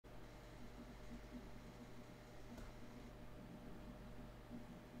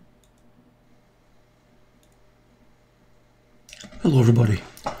Hello everybody,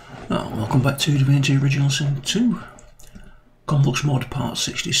 welcome back to Divinity Original Sin 2, Conflux mod part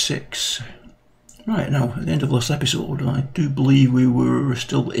 66. Right, now at the end of last episode I do believe we were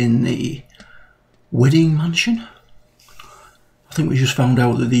still in the wedding mansion. I think we just found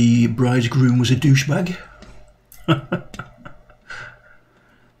out that the bridegroom was a douchebag.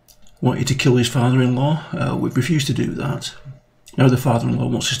 Wanted to kill his father-in-law. We've refused to do that. Now the father-in-law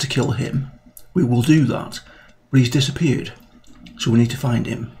wants us to kill him. We will do that, but he's disappeared. So we need to find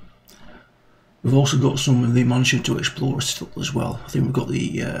him. We've also got some of the mansion to explore still as well. I think we've got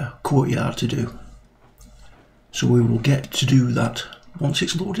the courtyard to do. So we will get to do that once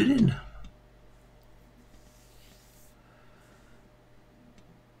it's loaded in.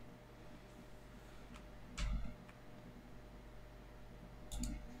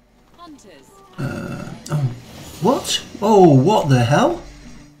 Oh, what? Oh, what the hell?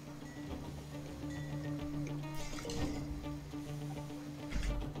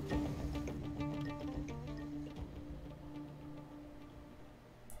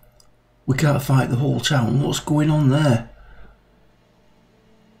 We can't fight the whole town. What's going on there?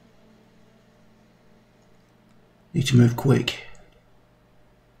 Need to move quick.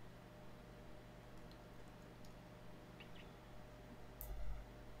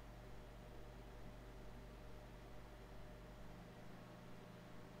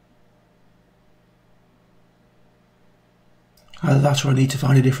 Either that or I need to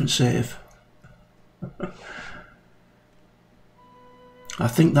find a different save. I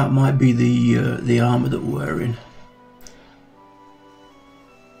think that might be the armour that we're wearing.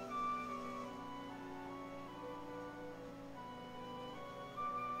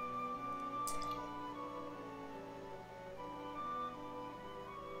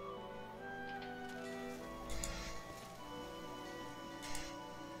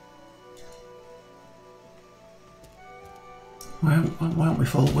 Why aren't we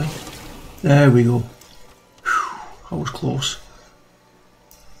following? There we go. Whew, that was close.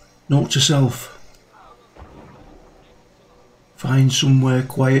 Note to self. Find somewhere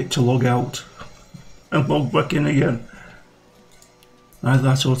quiet to log out and log back in again. Either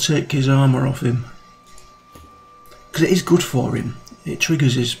that or take his armour off him. Because it is good for him. It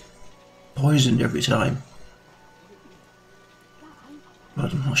triggers his poison every time.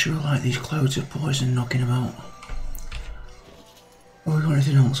 But I'm not sure I like these clouds of poison knocking him out. Have we got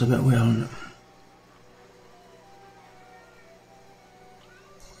anything else? I bet we haven't.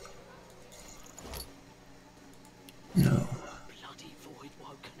 No.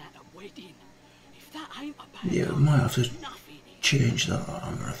 Yeah, we might have to change that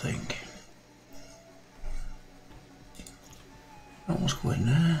armour, I think. That was going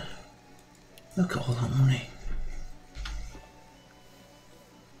there. Look at all that money.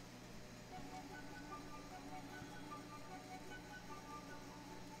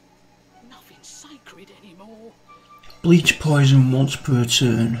 Nothing's sacred anymore. Bleach poison once per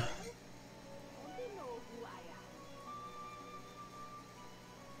turn.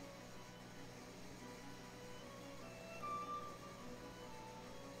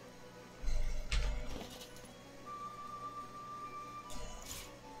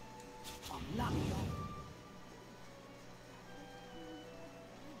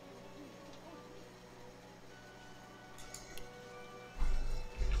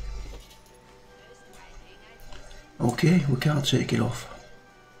 Okay, we can't take it off.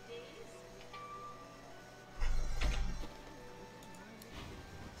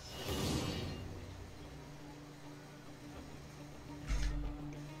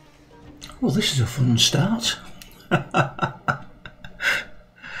 Well, this is a fun start.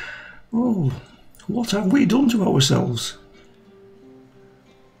 Oh, what have we done to ourselves?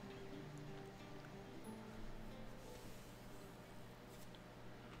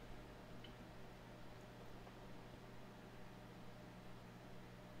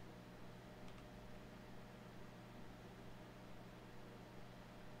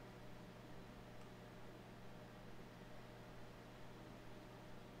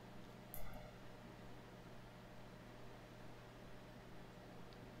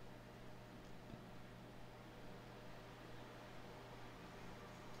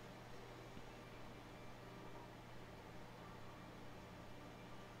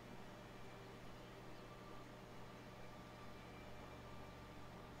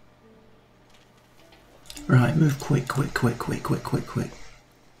 Right, move quick.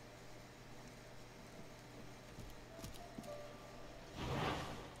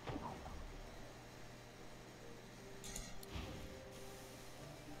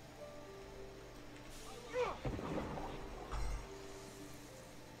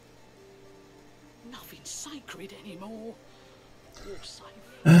 Nothing's sacred anymore.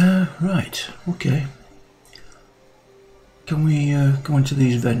 Right, okay. Can we go into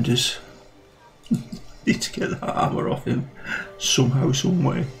these vendors? Need to get that armour off him somehow, some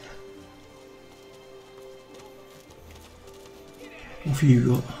way. What have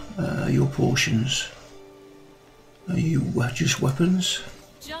you got? Your potions. Are you just weapons?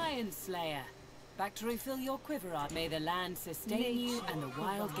 Giant Slayer. Back to refill your quiver art. May the land sustain you and the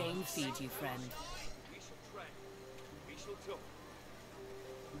wild game feed you, friend. We shall tread. We shall talk.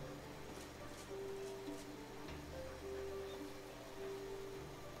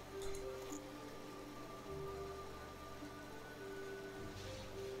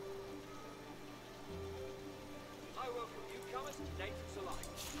 I welcome newcomers and natives alike.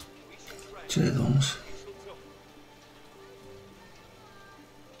 We shall tread. Take those. We shall talk.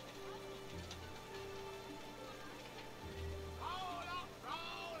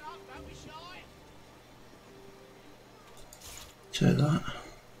 Take that.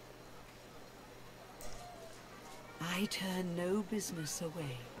 I turn no business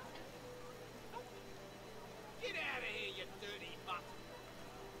away. Get out of here, you dirty mutt!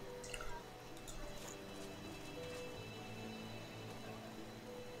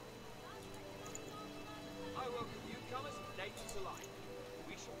 I welcome newcomers and natives alike.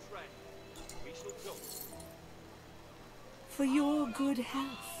 We shall tread. We shall talk. For your good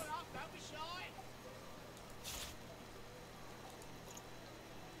health. Don't be shy.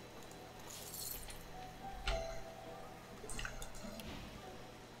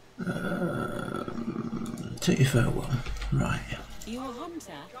 Take your farewell. Right. You a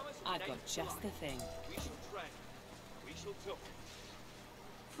hunter? I've got just the thing. We shall tread. We shall talk.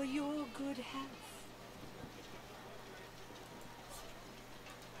 For your good health.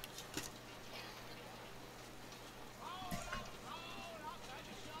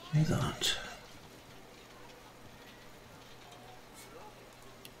 Do that.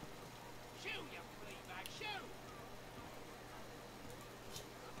 Shoo, you flea bag, shoo!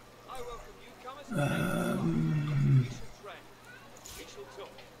 I welcome newcomers and natives alike. We shall tread. We shall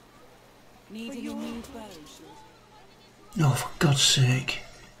talk. Needing a new bow. No, for God's sake.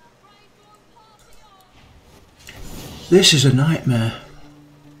 This is a nightmare.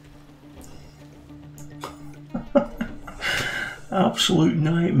 Absolute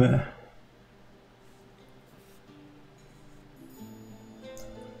nightmare.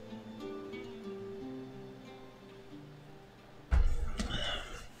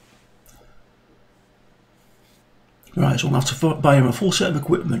 Right, so I'll have to buy him a full set of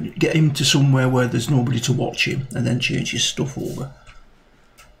equipment, get him to somewhere where there's nobody to watch him, and then change his stuff over.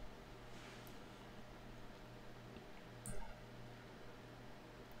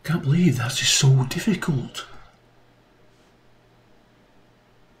 Can't believe that is so difficult.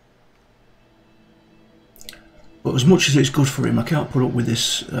 But as much as it's good for him, I can't put up with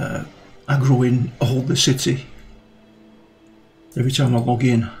this aggroing all the city every time I log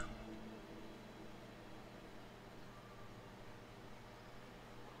in.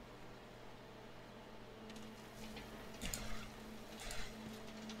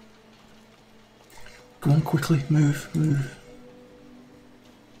 Come on, quickly, move, move.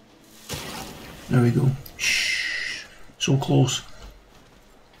 There we go. Shh, so close.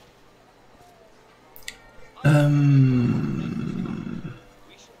 We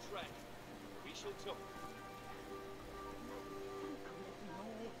shall tread. We shall talk.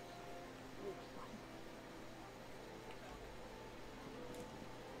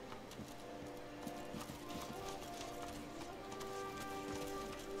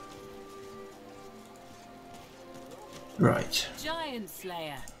 Right. Giant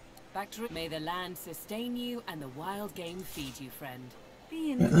Slayer. Back to may the land sustain you and the wild game feed you, friend.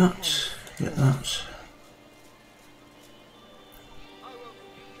 Be in Get good that. health. Get that. I welcome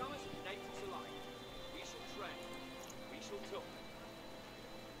newcomers and natives alike. We shall tread. We shall talk.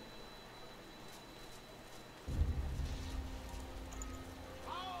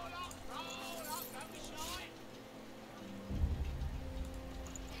 Roll up, don't be shy.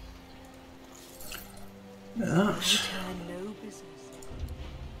 Get that. Turn no business.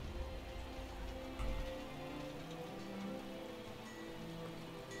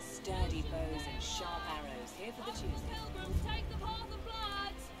 Sturdy bows and sharp arrows here for the choosing. Pilgrims take the path of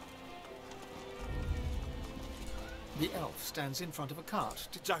blood. The elf stands in front of a cart.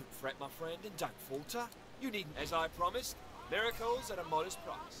 Don't fret, my friend, and don't falter. You needn't, as I promised. Miracles at a modest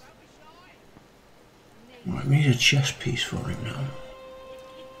price. Right, we need a chess piece for him now.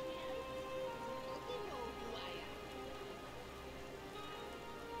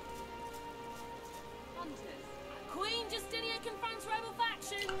 Queen Justinia confronts rebel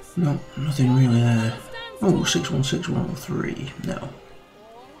factions. No, nothing really there. Stands Oh, 616103. No.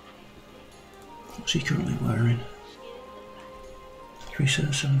 What's he currently wearing?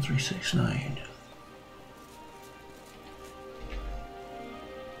 377369.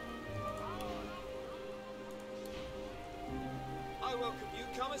 I welcome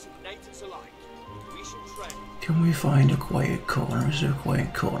newcomers and natives alike. We shall tread. Can we find a quiet corner? Is there a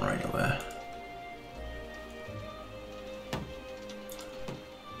quiet corner anywhere?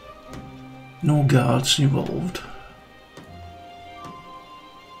 No guards involved.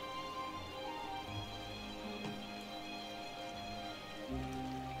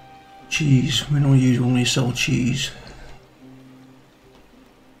 Cheese. We don't usually sell cheese.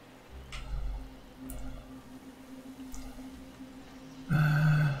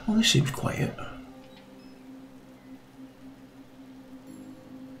 Well, this seems quiet.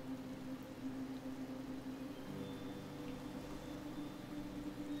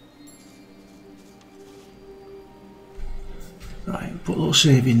 Right, put a little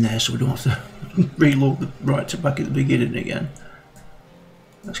save in there so we don't have to reload the right to back at the beginning again.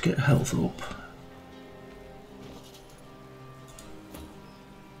 Let's get health up.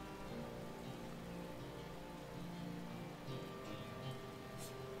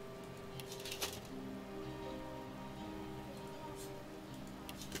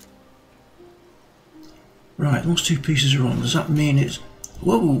 Right, those two pieces are on. Does that mean it's...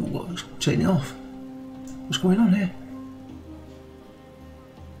 Whoa, what's taking it off? What's going on here?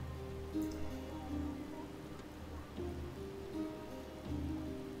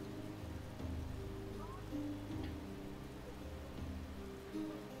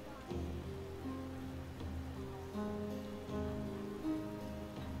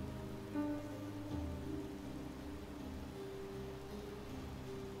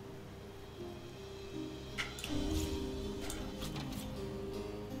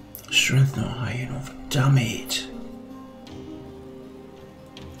 Strength not high enough. Damn it.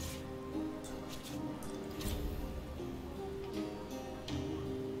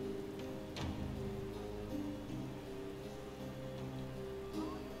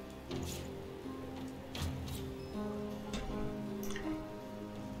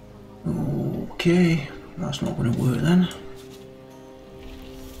 Okay, that's not going to work then.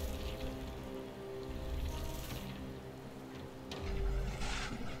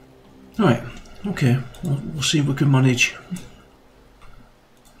 Right, okay, we'll see if we can manage.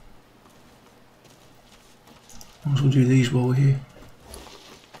 Might as well do these while we're here.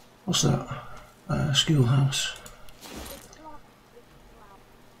 What's that? Schoolhouse.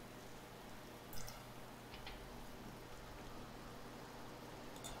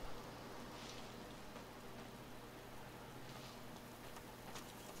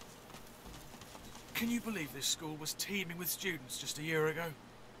 Can you believe this school was teeming with students just a year ago?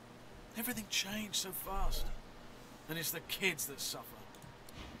 Everything changed so fast. And it's the kids that suffer.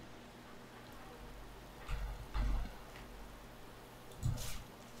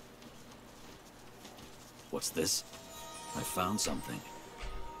 What's this? I found something.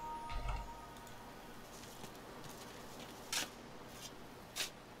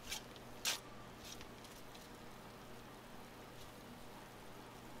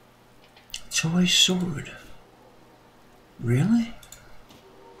 Toy sword. Really?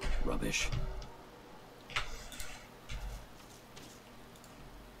 Rubbish.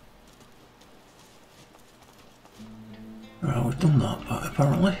 Right, we've done that, but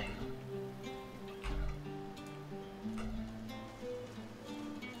apparently.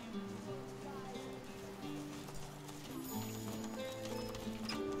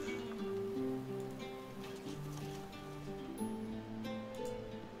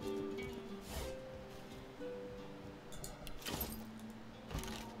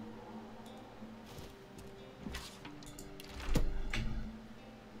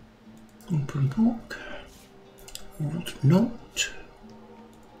 Open book. Old note.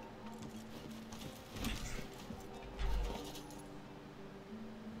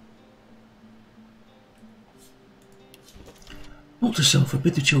 Note to self,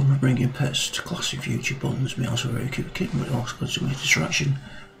 forbid the children from bringing pets to classy future bonds. May also very cute kid, but also cause too much distraction.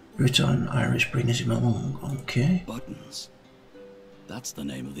 Every time Iris brings him along. Okay. Buttons. That's the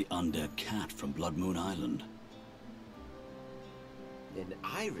name of the undead cat from Blood Moon Island. Then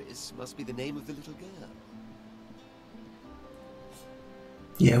Iris must be the name of the little girl.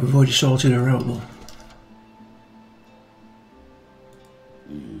 Yeah, we've already sorted her out though.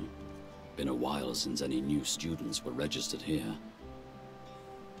 Been a while since any new students were registered here.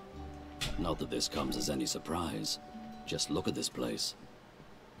 Not that this comes as any surprise. Just look at this place.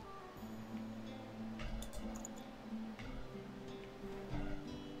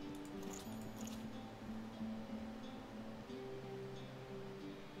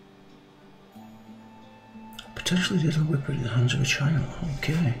 Potentially did a whipper in the hands of a child.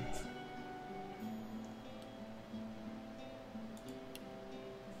 Okay.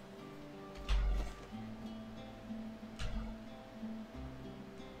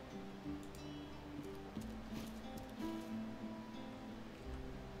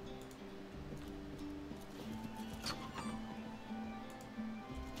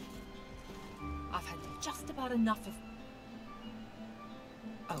 I've had just about enough of...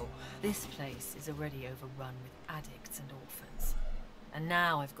 Oh, this place is already overrun with addicts and orphans. And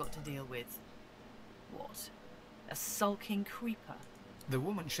now I've got to deal with... what? A sulking creeper. The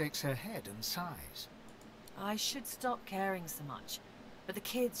woman shakes her head and sighs. I should stop caring so much, but the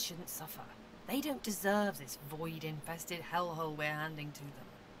kids shouldn't suffer. They don't deserve this void-infested hellhole we're handing to them.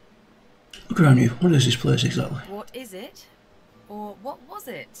 Look around you. What is this place exactly? What is it? Or what was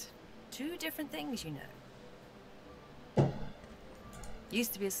it? Two different things, you know.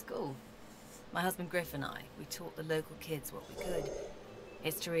 Used to be a school. My husband Griff and I, we taught the local kids what we could.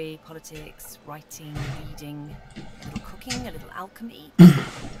 History, politics, writing, reading, a little cooking, a little alchemy.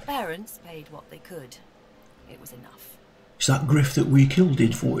 Parents paid what they could. It was enough. Is that Griff that we killed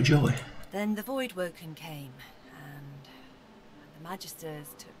in Fort Joy? Then the Voidwoken came, and the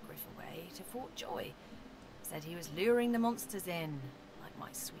Magisters took Griff away to Fort Joy. Said he was luring the monsters in, like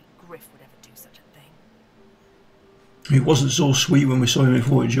my sweet Griff would ever do such a thing. It wasn't so sweet when we saw him in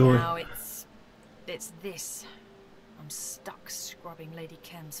Fort Joy. Now it's this. I'm stuck scrubbing Lady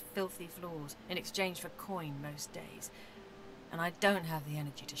Kem's filthy floors in exchange for coin most days. And I don't have the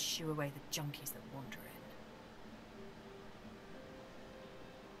energy to shoo away the junkies that wander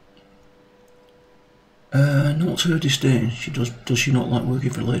in. Not to her disdain. Does she not like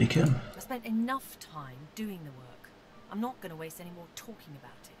working for Lady Kem? I spent enough time doing the work. I'm not going to waste any more talking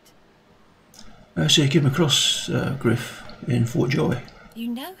about it. So you came across Griff in Fort Joy? You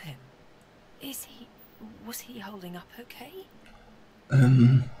know him? Was he holding up okay?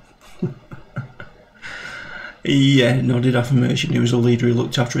 Yeah, nodded affirmation. He was a leader who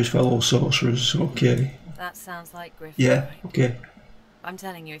looked after his fellow sorcerers. Okay. That sounds like Griff. Yeah, right? okay. I'm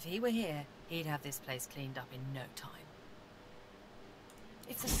telling you, if he were here, he'd have this place cleaned up in no time.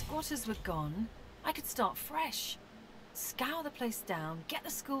 If the squatters were gone, I could start fresh. Scour the place down, get the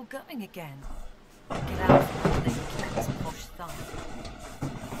school going again. Get out from Lady Kem's posh thumb.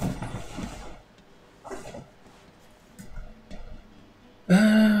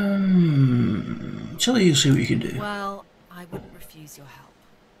 Tell you, see what you can do. Well, I wouldn't refuse your help.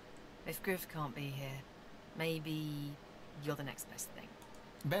 If Griff can't be here, maybe you're the next best thing.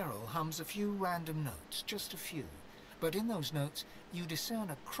 Beryl hums a few random notes, just a few. But in those notes, you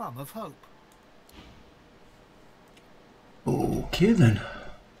discern a crumb of hope. Okay then.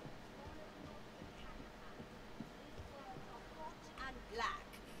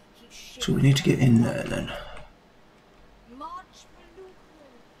 So we need to get in there then.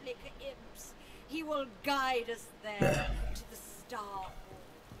 He will guide us there to the star.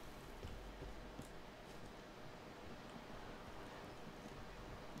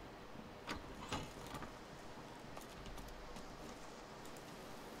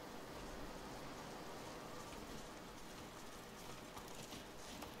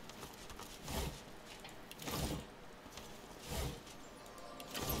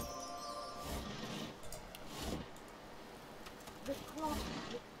 The clock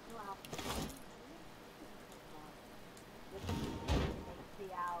is cloud. The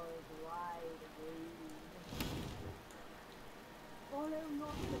hours wide away. Follow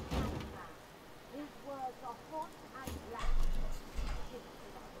not the madman. His words are hot and black.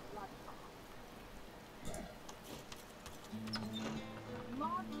 Shifted on the blood path.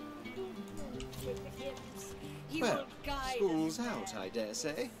 March with the imps. He Well, will guide school's us out, there. I dare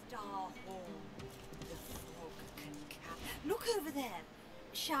say. Star Hall. The fog can cap. Look over there.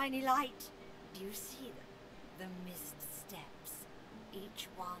 Shiny light. Do you see them? The mist steps. Each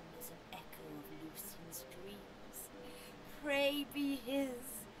one is an echo of Lucian's dreams. Pray be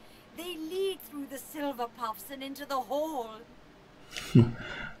his. They lead through the silver puffs and into the hall.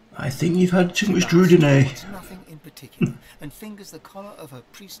 I think you've had too much She Druidine. wants nothing in particular, and fingers the collar of her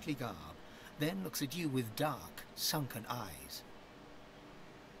priestly garb, then looks at you with dark, sunken eyes.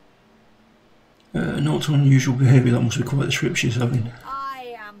 Not unusual behaviour, that must be quite the script she's having.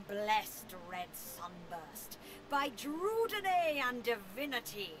 I am blessed, red sunburst, by Druidine and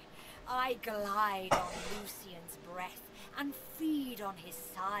Divinity. I glide on Lucian's breath and feed on his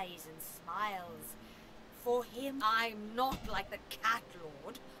sighs and smiles. For him, I'm not like the cat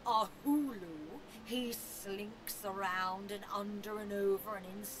lord, or Hulu. He slinks around and under and over and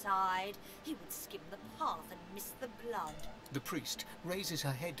inside. He would skim the path and miss the blood. The priest raises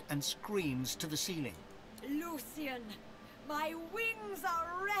her head and screams to the ceiling. Lucian, my wings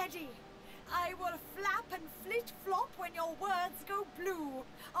are ready. I will flap and flit-flop when your words go blue.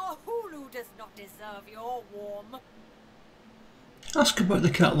 A Hulu does not deserve your warm. Ask about the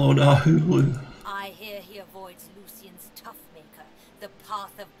cat lord Ahulu. I hear he avoids Lucian's Toughmaker, the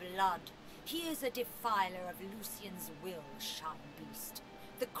path of blood. He is a defiler of Lucian's will, shy beast.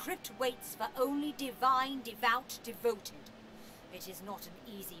 The crypt waits for only divine, devout, devoted. It is not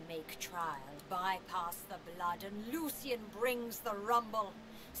an easy make trial. Bypass the blood and Lucian brings the rumble.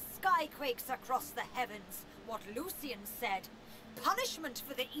 Skyquakes across the heavens, what Lucian said. Punishment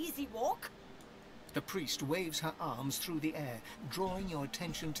for the easy walk? The priest waves her arms through the air, drawing your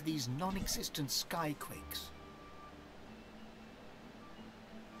attention to these non-existent skyquakes.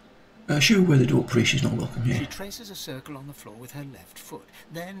 Sure, where the door priest is not welcome here. She traces a circle on the floor with her left foot,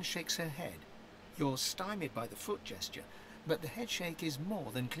 then shakes her head. You're stymied by the foot gesture, but the head shake is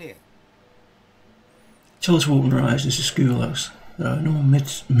more than clear. Tell us to open her eyes, it's a schoolhouse. There are no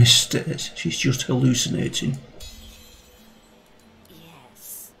mistakes, she's just hallucinating.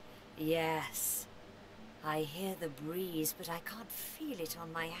 Yes, yes. I hear the breeze, but I can't feel it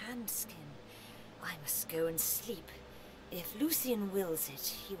on my hand skin. I must go and sleep. If Lucian wills it,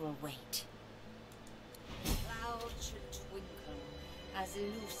 he will wait. Clouds should twinkle, as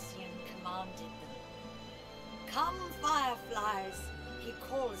Lucian commanded them. Come, fireflies, he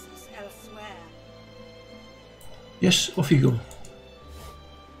calls us elsewhere. Yes, off you go.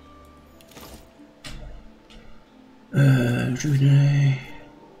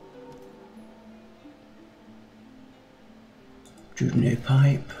 Divinity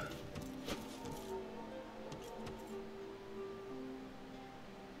pipe.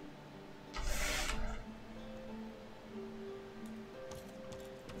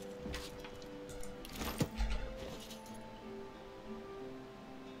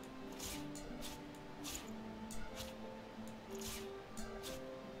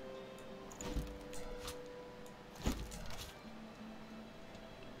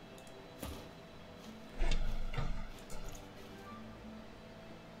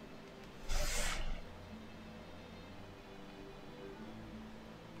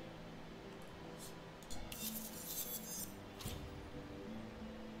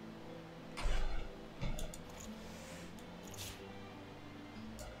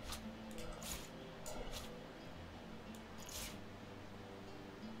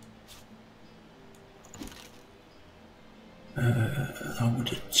 That were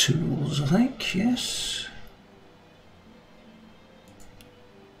the tools, I think, yes.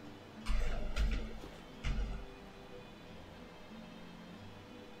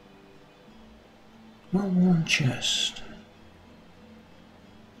 Well-worn chest.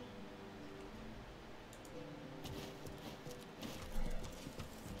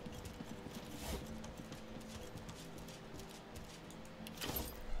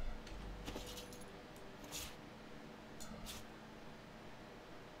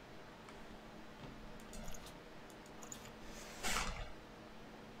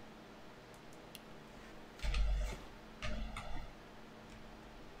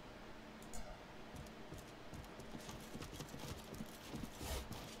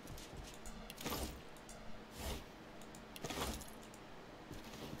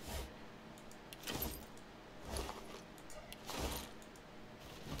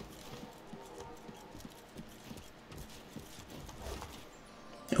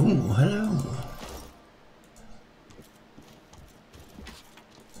 Oh, hello.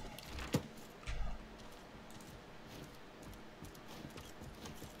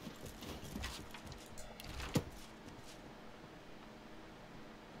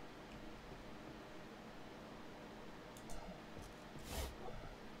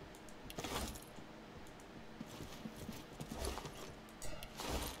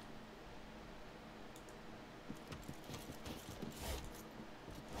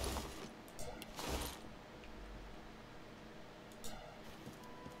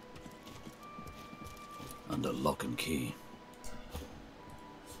 Under lock and key.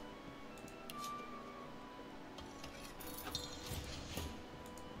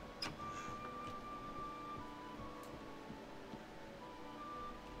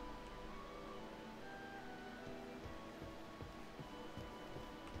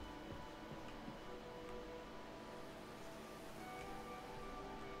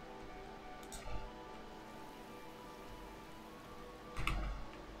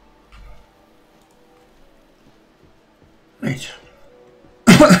 Right.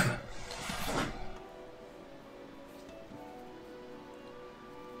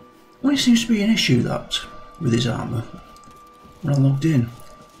 Well, it seems to be an issue that with his armour when I logged in.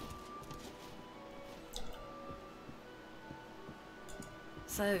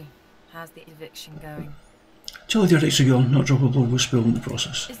 So, how's the eviction going? Tell the addicts are gone, not drop a blood was spilled in the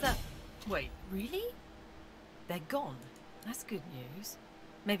process. Is that... Wait, really? They're gone? That's good news.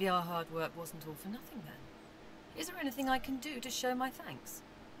 Maybe our hard work wasn't all for nothing then. Is there anything I can do to show my thanks?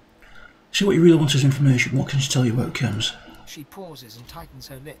 See, what you really want is information. What can she tell you about chems? She pauses and tightens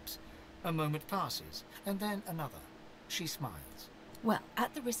her lips. A moment passes, and then another. She smiles. Well,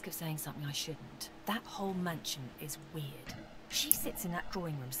 at the risk of saying something I shouldn't, that whole mansion is weird. She sits in that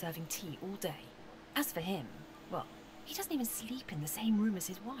drawing room serving tea all day. As for him, well, he doesn't even sleep in the same room as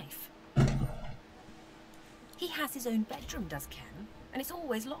his wife. He has his own bedroom, does Ken, and it's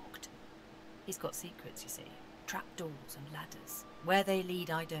always locked. He's got secrets, you see. Trapdoors and ladders. Where they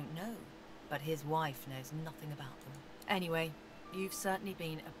lead, I don't know. But his wife knows nothing about them. Anyway, you've certainly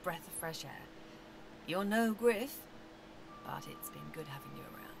been a breath of fresh air. You're no Griff, but it's been good having you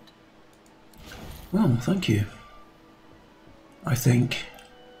around. Well, thank you. I think.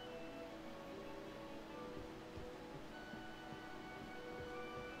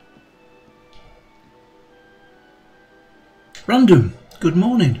 Random, good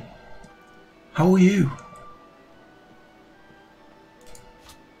morning. How are you?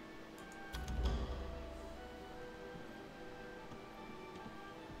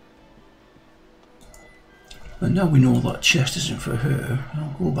 And now we know that chest isn't for her,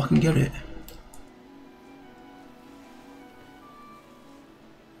 I'll go back and get it.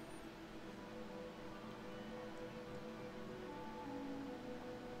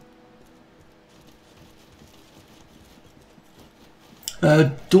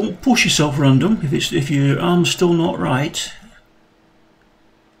 Don't push yourself, Random. If your arm's still not right.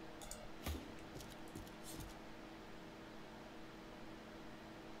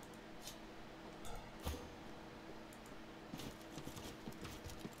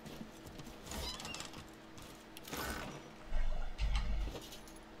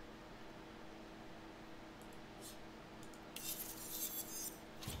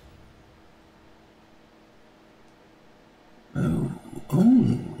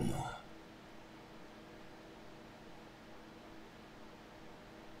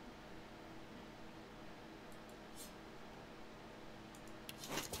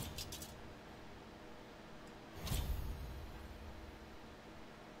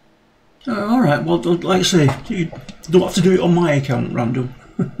 Alright, well, like I say, you don't have to do it on my account, Random.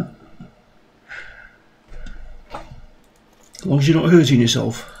 As long as you're not hurting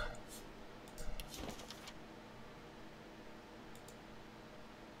yourself.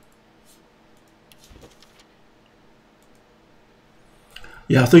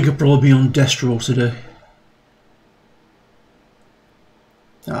 Yeah, I think I'll probably be on Destro today.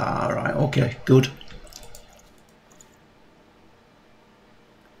 Ah, right, okay, good.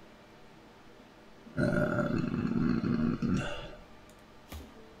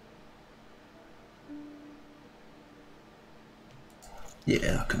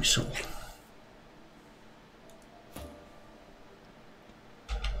 Yeah, that can be sold.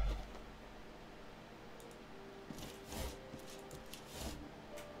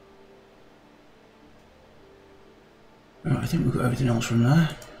 Right, I think we've got everything else from there.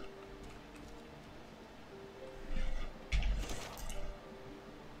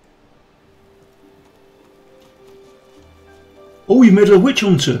 Oh, you made a witch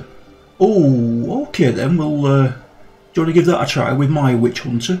hunter. Oh, okay then. Well, do you want to give that a try with my witch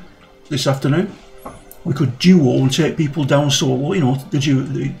hunter this afternoon? We could duo and take people down solo. You know,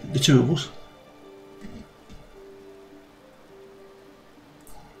 the two of us.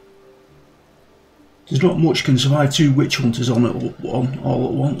 There's not much can survive two witch hunters on all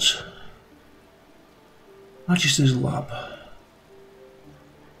at once. Magister's lab.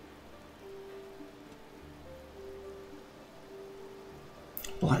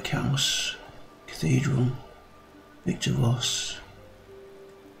 Black House, Cathedral, Victor Voss.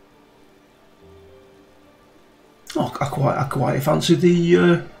 Oh, I quite fancy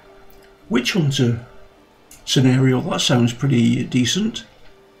the witch hunter scenario. That sounds pretty decent.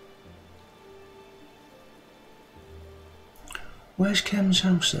 Where's Kem's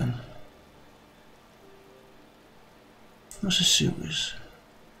house then? That's the sewers.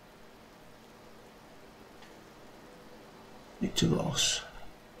 Victor Voss.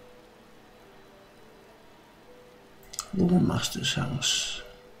 Lord Master's house.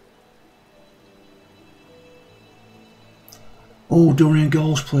 Oh, Dorian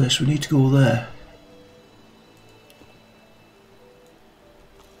Gall's place. We need to go there.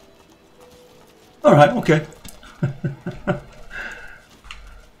 All right. Okay. Like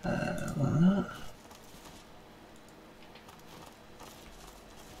that.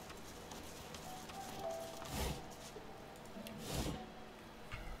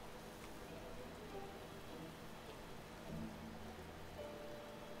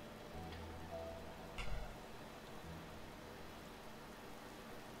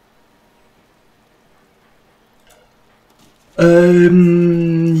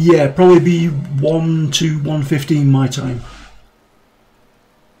 Yeah, probably be 1 to 1:15 my time.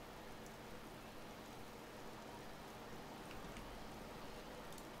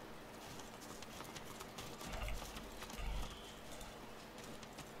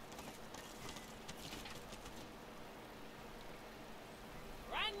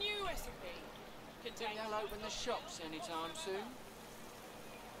 Brand new recipe. Think they'll open the shops anytime soon?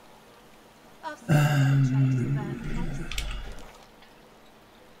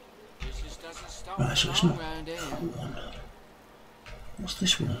 Business doesn't stop Right, so it's long not round here. that one. What's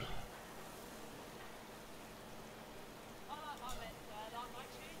this one?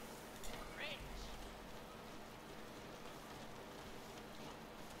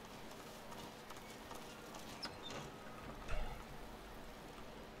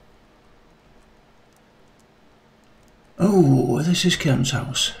 Oh, this is Ken's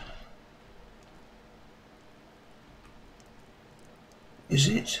house. Is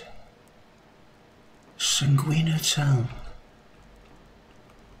it? Sanguina Town.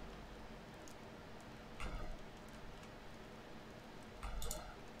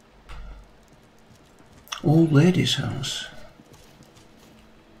 Old lady's house.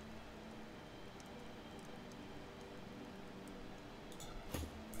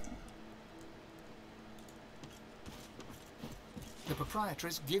 The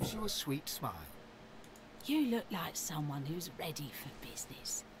proprietress gives you a sweet smile. You look like someone who's ready for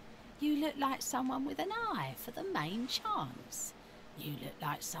business. You look like someone with an eye for the main chance. You look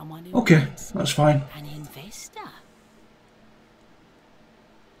like someone who Okay, wants that's fine. an investor.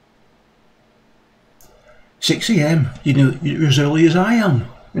 6 AM. You know, you're as early as I am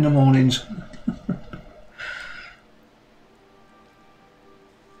in the mornings.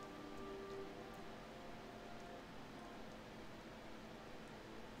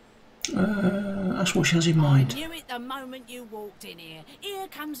 That's what she has in mind. I knew it the moment you walked in here. Here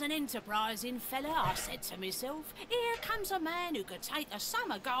comes an enterprising fella, I said to myself. Here comes a man who could take a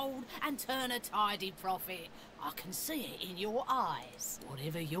sum of gold and turn a tidy profit. I can see it in your eyes.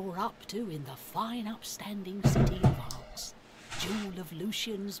 Whatever you're up to in the fine upstanding city of Arx, jewel of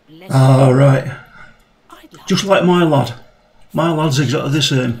Lucian's blessed... Ah, right. I'd Just like my lad. My lad's exactly the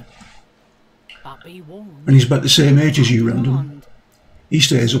same. But be warned. And he's about the same age as you, Random. He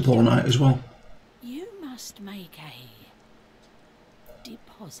stays up all night as well. You must make a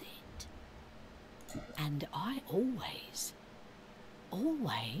deposit. And I always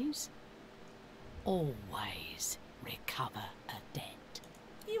recover a debt.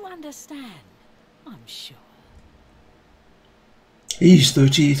 You understand, I'm sure. He's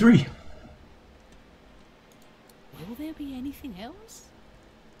 33. Will there be anything else?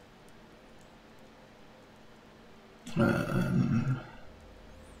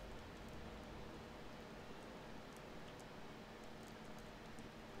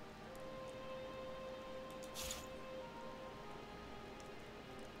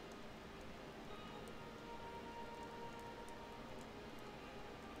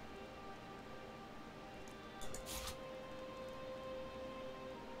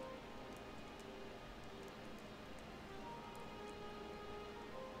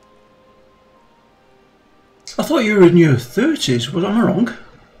 I thought you were in your 30s. Was I wrong?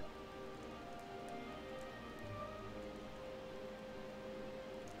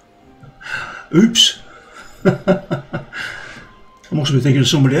 Oops. I must have been thinking of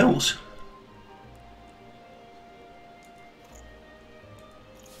somebody else.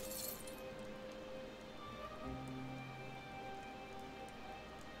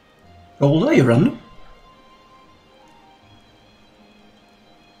 How old are you, Random?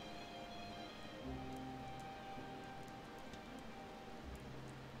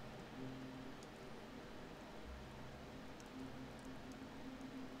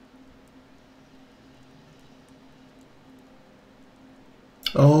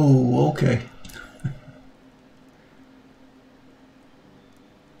 Oh, okay.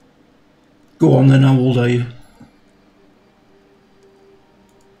 Go on then, how old are you?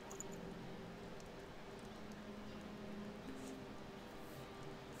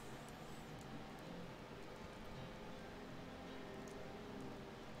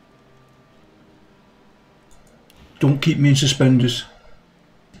 Don't keep me in suspenders.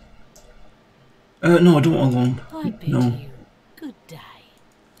 No, I don't want a loan. I bid No. you good day.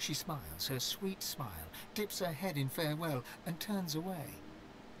 She smiles her sweet smile, dips her head in farewell, and turns away.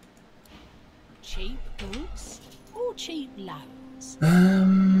 Cheap goods or cheap loans?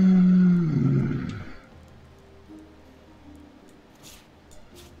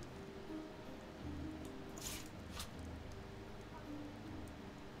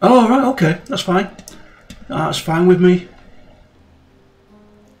 Oh, right, okay, that's fine. That's fine with me.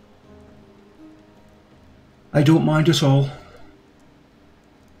 I don't mind at all.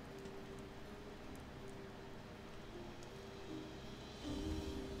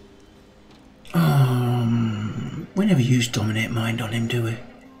 We never use Dominate Mind on him, do we?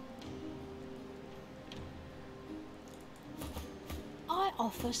 I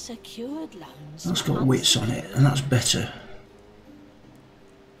offer secured loans. That's got wits on it, and that's better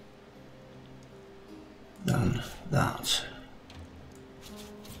than that.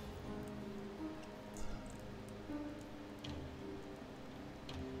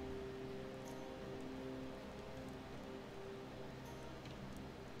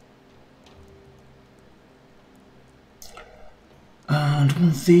 And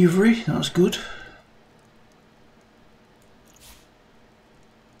 1 thievery, that's good.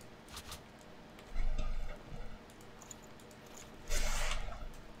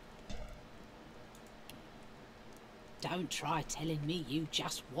 Don't try telling me you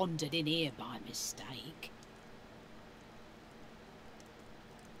just wandered in here by mistake.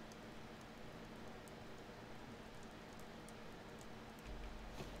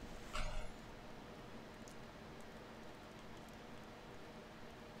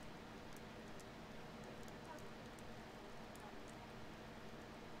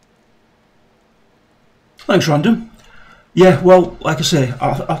 Thanks, Random. Yeah, well, like I say,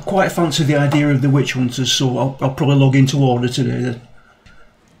 I quite fancy the idea of the witch hunters, so I'll probably log into order today then.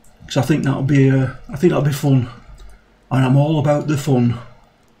 Because I think that'll be fun, and I'm all about the fun.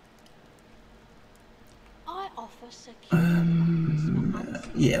 I offer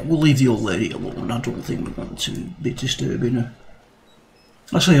Yeah, we'll leave the old lady alone. I don't think we want to be disturbing her.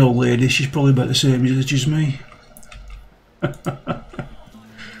 I say old lady, she's probably about the same age as me.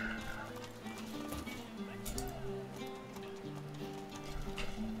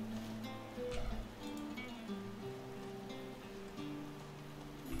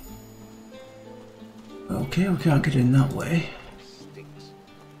 Okay, we can't get in that way.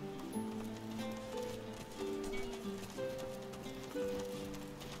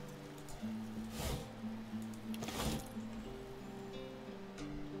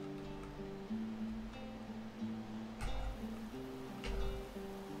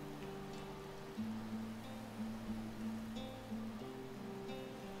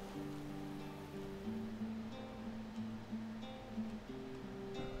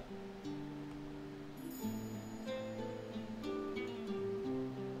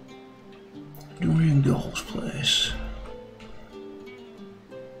 Dorian Doll's place.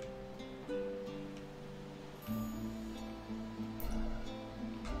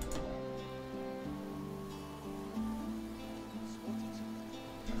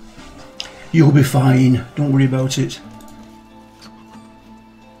 You'll be fine, don't worry about it.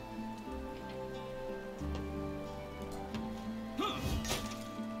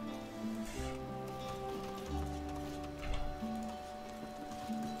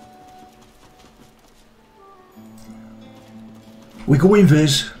 We go in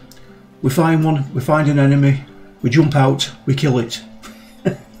Viz, we find one, we find an enemy, we jump out, we kill it.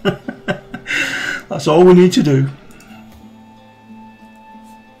 That's all we need to do.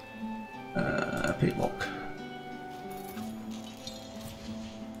 Pick lock.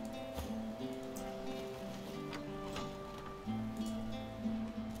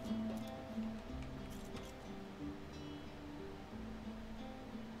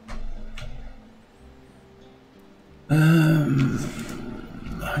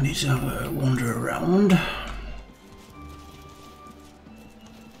 I need to have a wander around.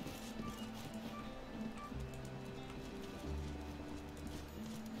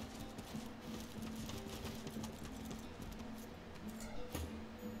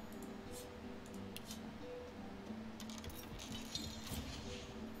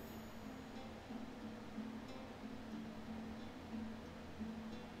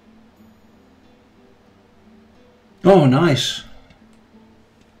 Oh, nice.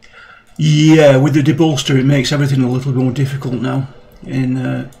 Yeah, with the debolster it makes everything a little bit more difficult now.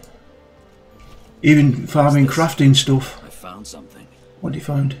 In even farming, crafting stuff. I found something. What did you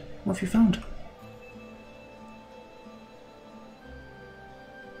find? What have you found?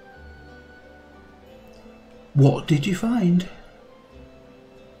 What did you find?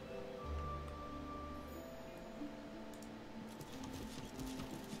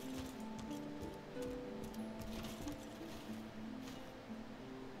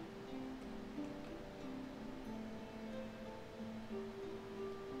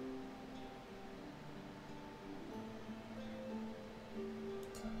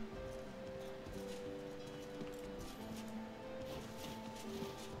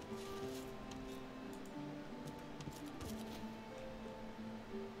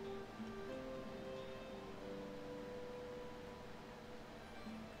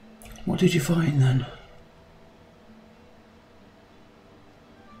 What did you find then?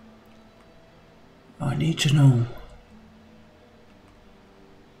 I need to know.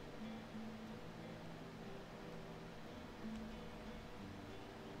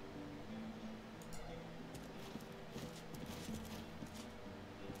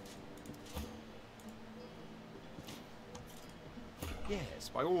 Yes,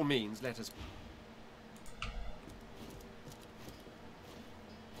 by all means, let us...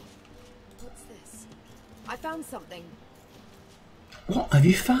 What's this? I found something. What have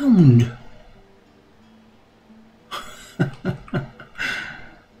you found?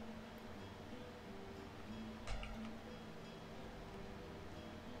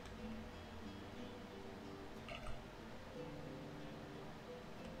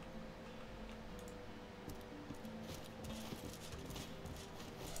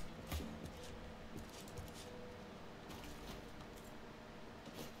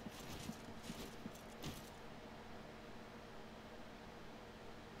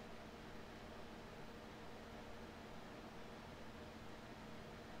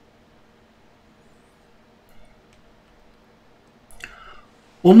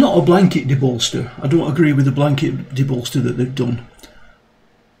 Well, not a blanket debolster. I don't agree with the blanket debolster that they've done.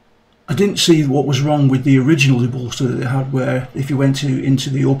 I didn't see what was wrong with the original debolster that they had, where if you went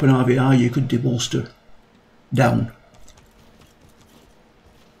into the open RVR you could debolster down.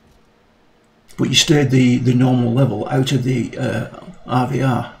 But you stayed the normal level out of the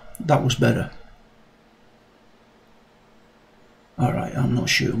RVR. That was better. Alright, I'm not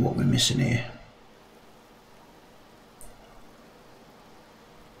sure what we're missing here.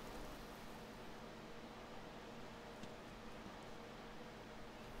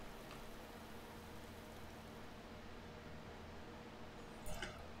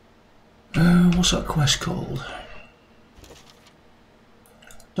 What's that quest called?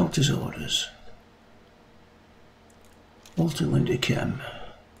 Doctor's orders. Walter Lindy Chem.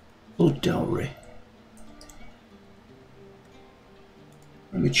 Blood dowry.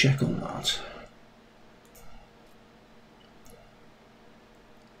 Let me check on that.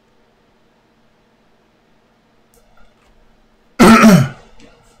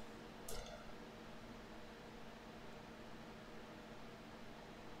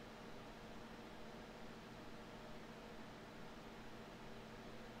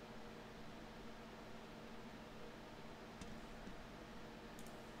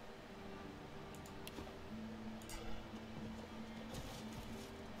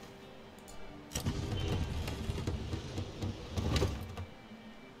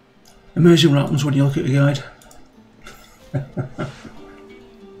 Amazing what happens when you look at a guide.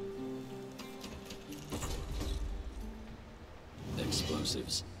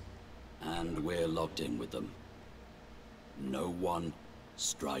 Explosives. And we're locked in with them. No one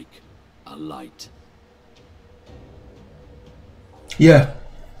strike a light. Yeah.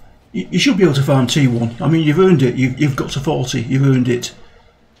 You should be able to farm T1. I mean, you've earned it. You've got to 40. You've earned it.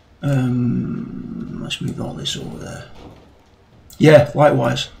 Let's move all this over there. Yeah,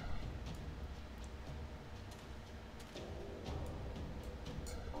 likewise.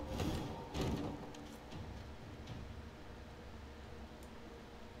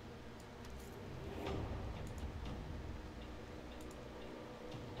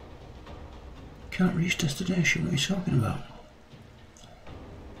 Can't reach destination. What are you talking about?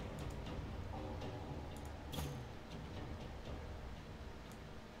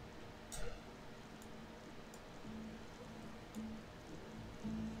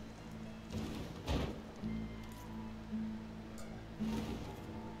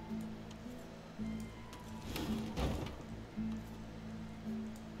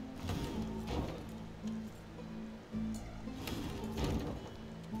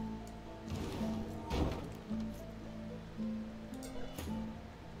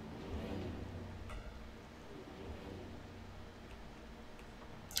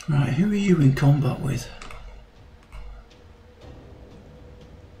 Right, who are you in combat with?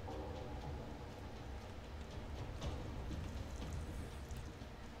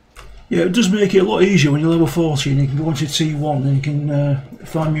 Yeah, it does make it a lot easier when you're level 40 and you can go onto T1 and you can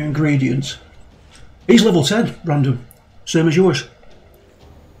farm your ingredients. He's level 10, random, same as yours.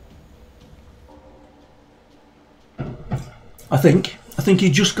 I think he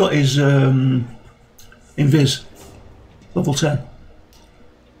just got his invis, level 10.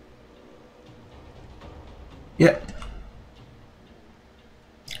 Yep.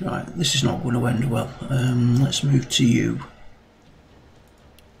 Right, this is not going to end well. Let's move to you.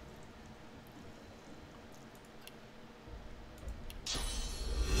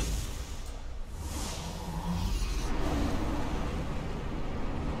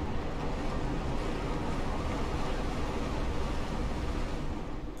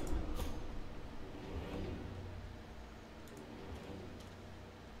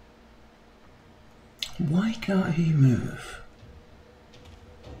 Why can't he move?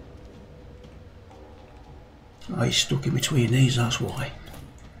 Oh, he's stuck in between these, that's why.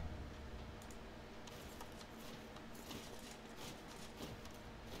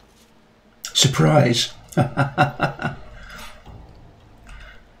 Surprise!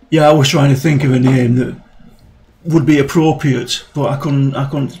 Yeah, I was trying to think of a name that would be appropriate, but I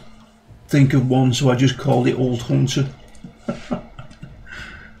couldn't think of one, so I just called it Old Hunter.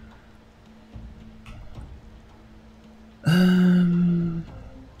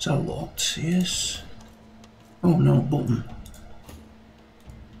 Is that locked? Yes. Oh no, button.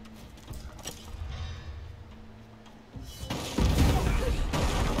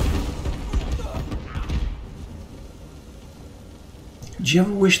 Do you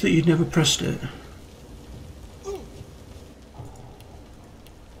ever wish that you'd never pressed it?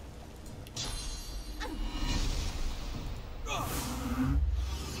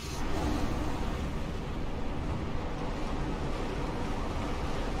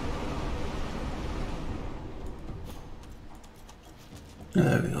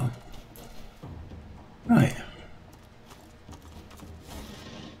 There we go. Right.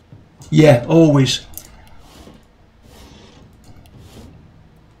 Yeah, always.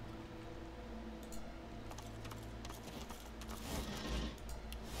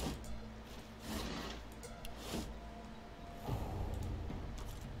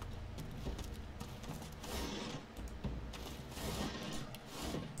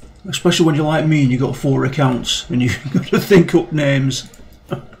 Especially when you're like me and you've got 4 accounts and you've got to think up names.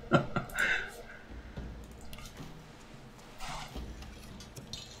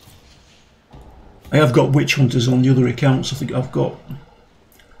 I have got witch hunters on the other accounts. I think I've got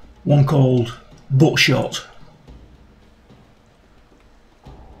one called Buttshot.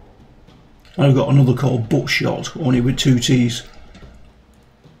 I've got another called Buttshot, only with 2 T's.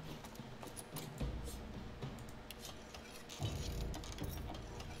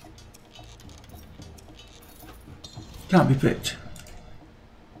 Can't be picked.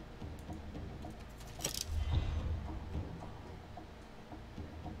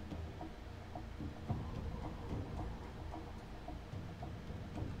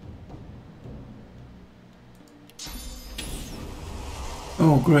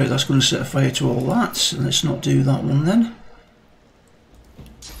 Oh great, that's going to set fire to all that. Let's not do that one then.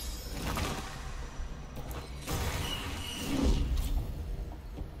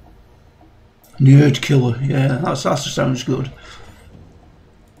 Nerd killer, yeah, that sounds good.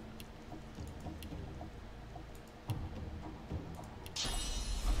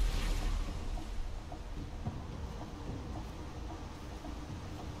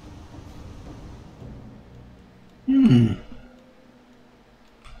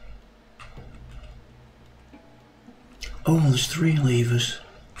 Oh, there's 3 levers.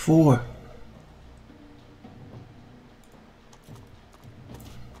 4.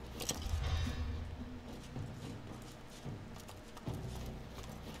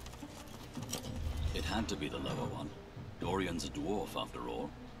 It had to be the lower one. Dorian's a dwarf, after all.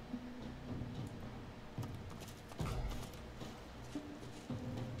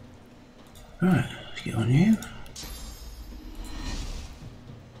 Right, let's get on you.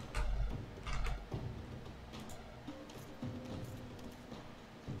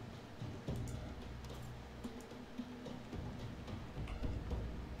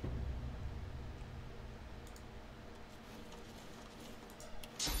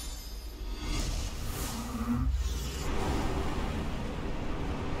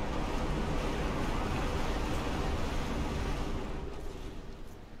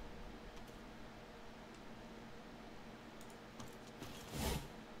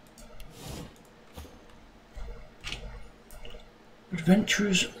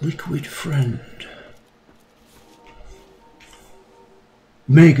 Adventurer's liquid friend.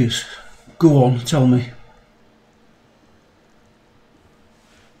 Magus, go on, tell me.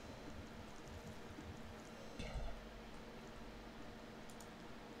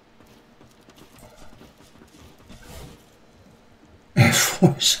 Air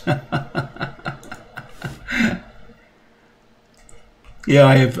Force. Yeah,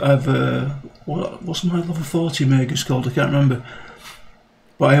 I've what's my level 40 Magus called? I can't remember.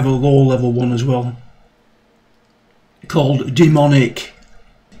 But I have a low level one as well, called Demonic.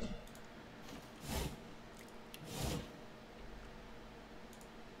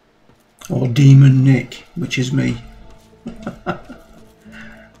 Or Demon Nick, which is me.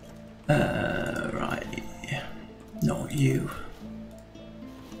 Right, not you.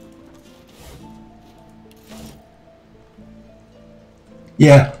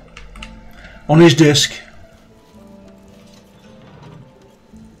 Yeah, on his disc.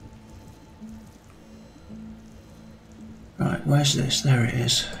 Right, where's this? There it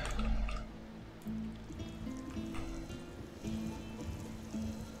is.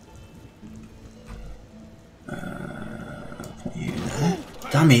 Put you there.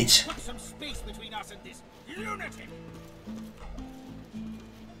 Damn it! Put some space between us and this lunatic.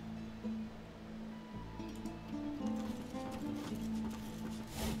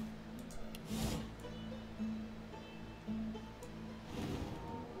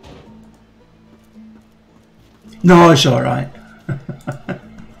 No, it's alright.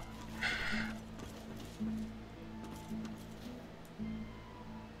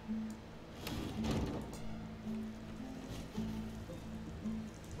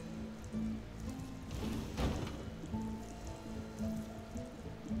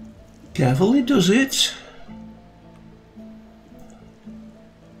 Carefully does it.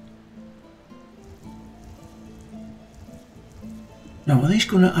 Now, are these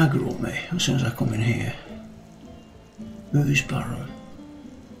going to aggro me as soon as I come in here? Who's barrel?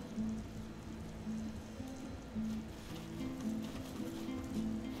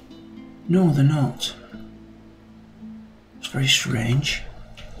 No, they're not. It's very strange.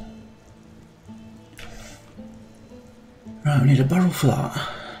 Right, we need a barrel for that.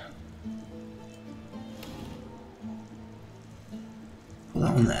 Put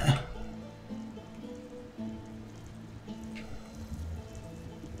that one there.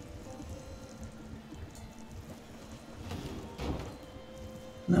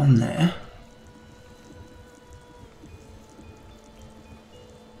 That one there.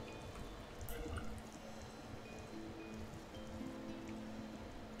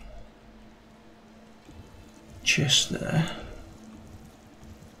 Chest there.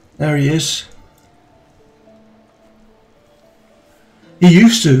 There he is. He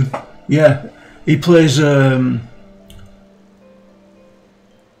used to, yeah. He plays a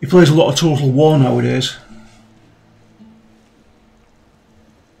lot of Total War nowadays.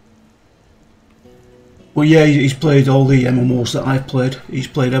 But yeah, he's played all the MMOs that I've played. He's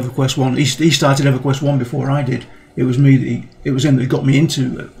played EverQuest 1. He started EverQuest 1 before I did. It was me that it was him that got me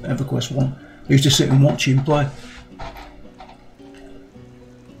into EverQuest 1. I used to sit and watch him play.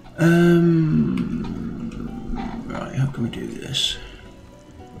 Right, how can we do this?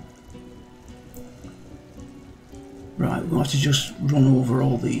 Right, we'll have to just run over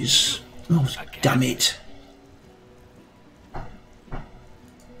all these. Oh, damn it.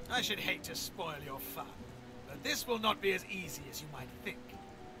 I should hate to spoil your fun, but this will not be as easy as you might think.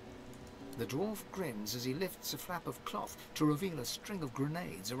 The dwarf grins as he lifts a flap of cloth to reveal a string of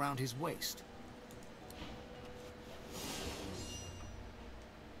grenades around his waist.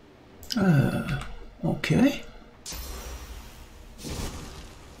 Okay.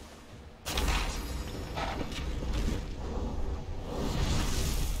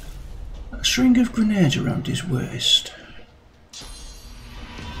 A string of grenades around his waist.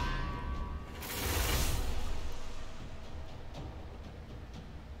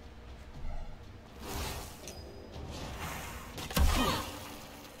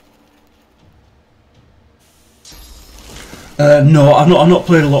 No, I've not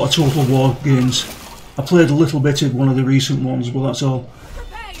played a lot of Total War games. I played a little bit of one of the recent ones, but that's all.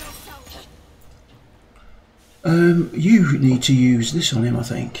 You need to use this on him, I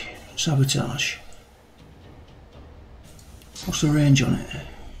think. Sabotage. What's the range on it?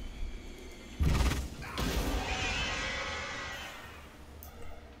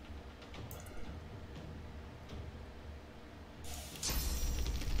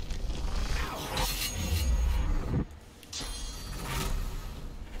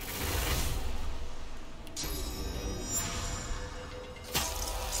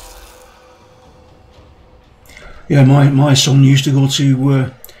 Yeah, my son used to go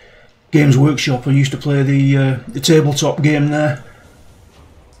to Games Workshop and used to play the tabletop game there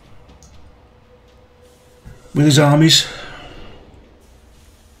with his armies.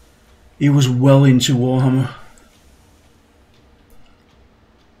 He was well into Warhammer.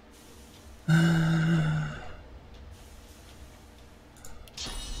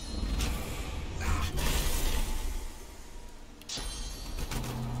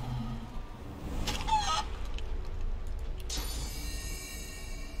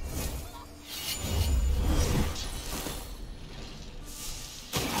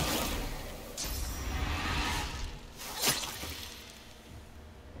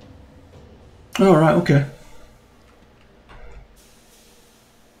 All right, okay.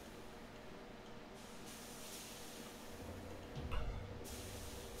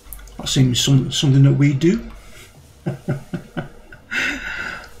 That seems something that we do.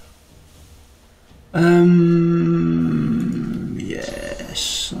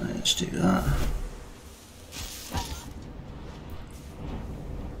 Yes, let's do that.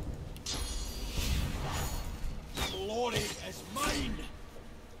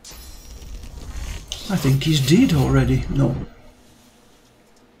 I think he's dead already. No.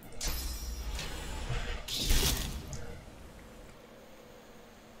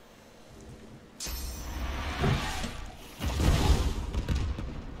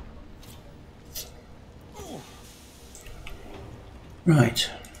 Right.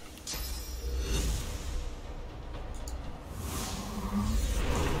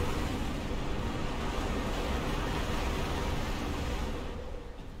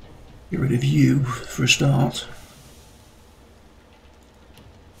 Get rid of you for a start.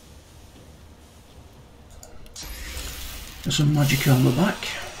 There's some magic on the back.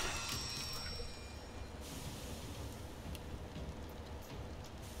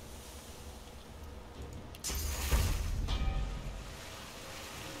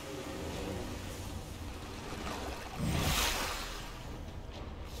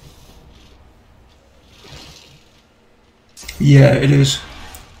 Yeah, it is.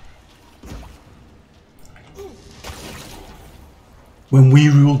 When we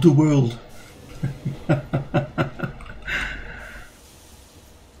ruled the world.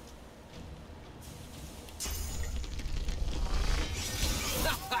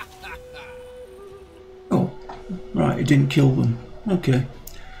 Oh, right, it didn't kill them. Okay.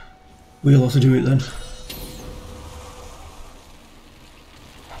 We'll have to do it then.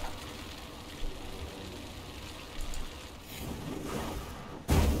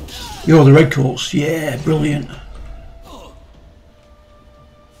 You're the redcoats. Yeah, brilliant.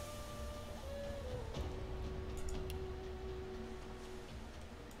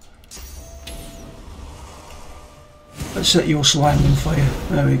 Let's set your slime on fire.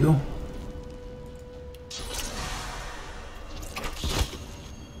 There we go.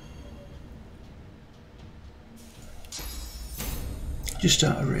 Just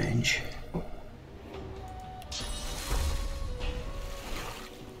out of range.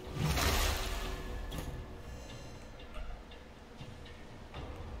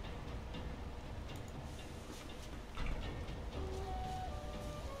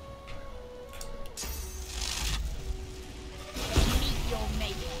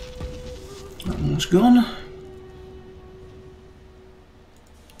 That one's gone.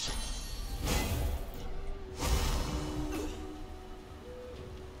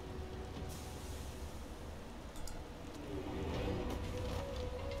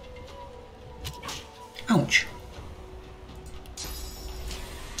 Ouch.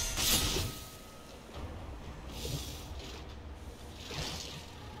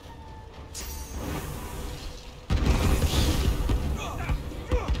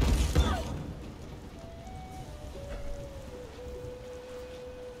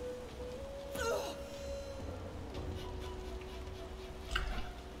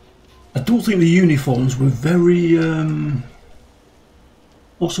 I don't think the uniforms were very,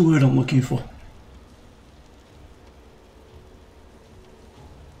 what's the word I'm looking for?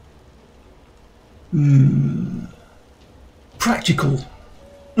 Practical.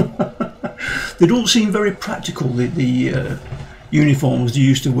 They don't seem very practical, the uniforms they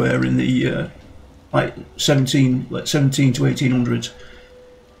used to wear in the like 17 to 1800s.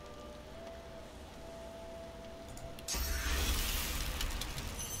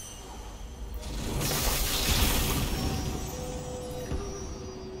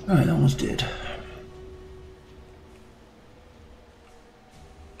 Right, that one's dead.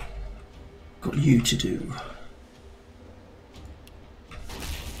 Got you to do.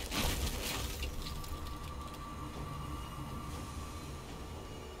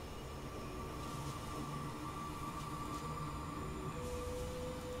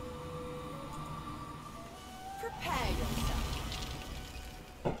 Prepare yourself.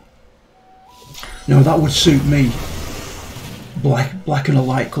 Now that would suit me. Black and a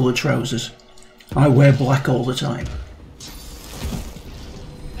light coloured trousers. I wear black all the time.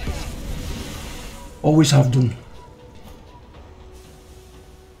 Always have done.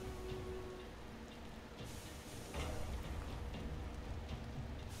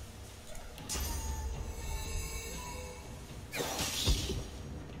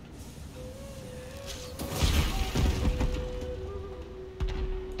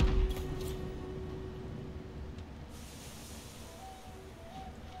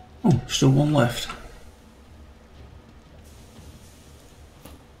 Oh, still one left.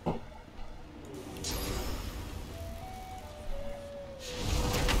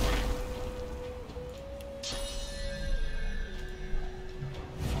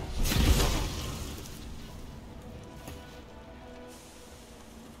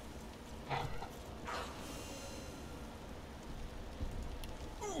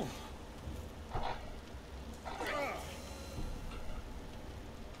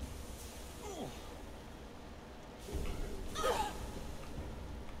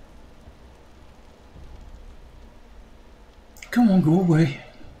 Come on, go away.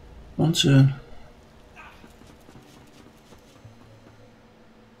 One turn.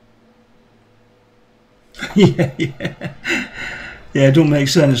 Yeah. Yeah, it don't make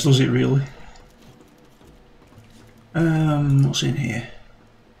sense, does it really? What's in here?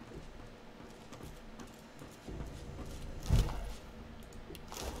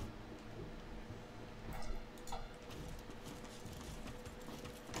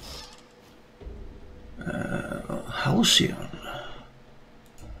 Halcyon.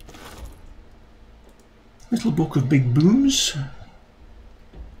 Little book of big booms.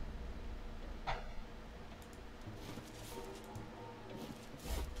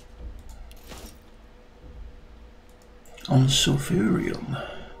 On Sulfurium.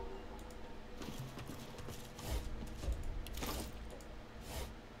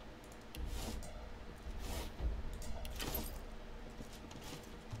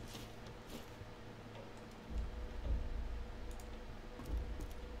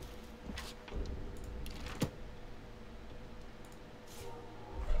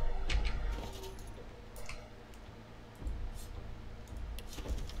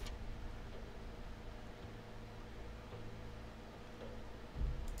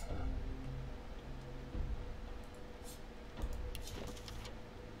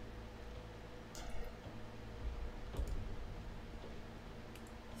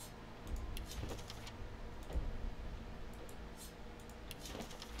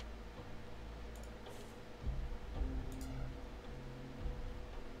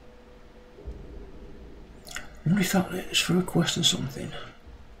 I wonder if that is for a quest or something.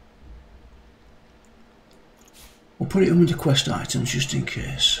 We'll put it under quest items just in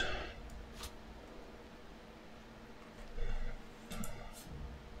case.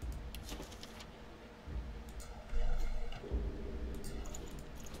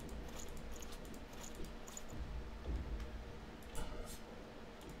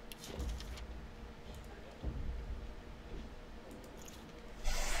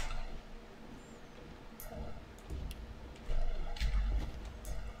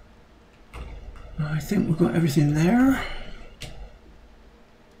 I think we've got everything there.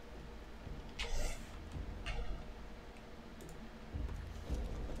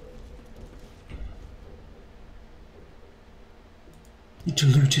 Need to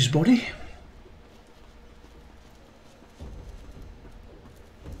loot his body.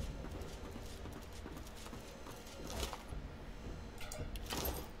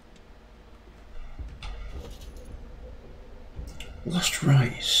 Lost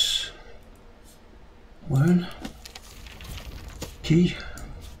rice. Learn. Key.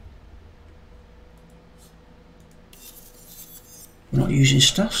 We're not using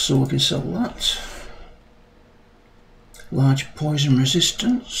stuff, so we can sell that. Large poison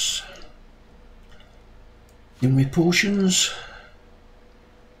resistance. Then with potions.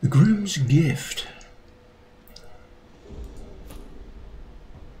 The Groom's Gift.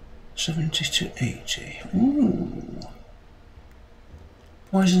 70 to 80. Ooh.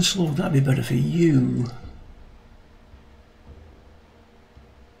 Poison Slug, that'd be better for you.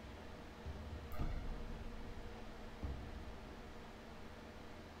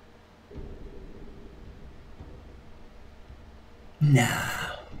 Nah.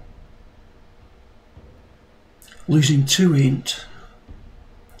 Losing 2 int.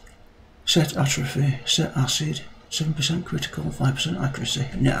 Set atrophy, set acid, 7% critical, 5% accuracy.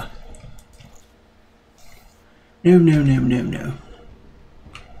 Nah. No, no, no, no, no.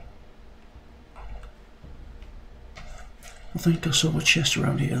 I think I saw a chest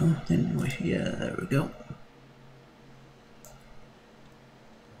around here though, didn't we? Yeah, there we go.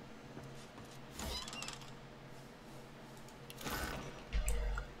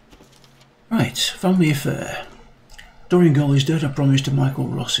 Right, family affair. Dorian Gall is dead, I promise to Michael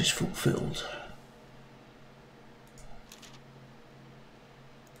Ross is fulfilled.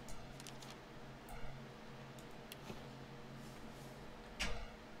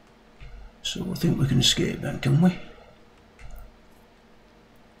 So I think we can escape then, can we?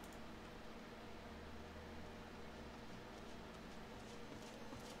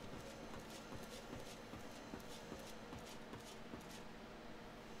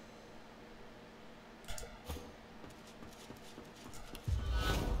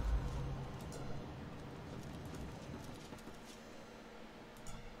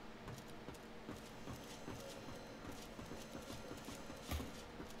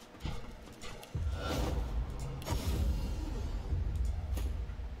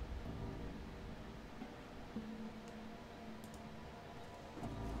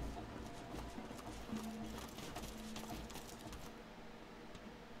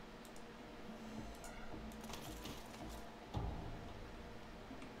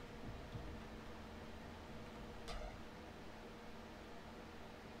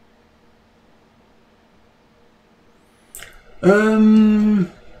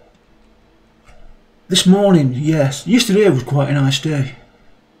 This morning, yes. Yesterday was quite a nice day.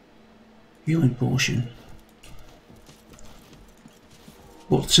 Healing potion.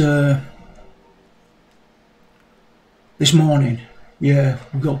 But this morning, yeah,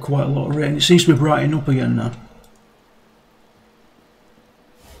 we've got quite a lot of rain. It seems to be brightening up again now,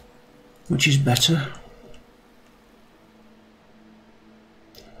 which is better.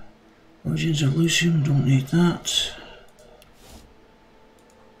 Origins of Lucium, don't need that.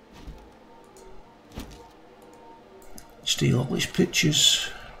 Steal all these pictures.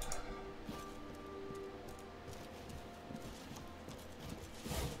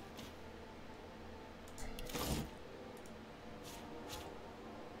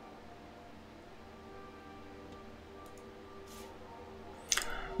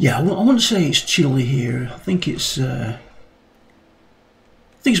 Yeah, I wouldn't say it's chilly here. I think it's about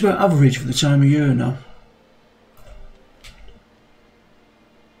average for the time of year now.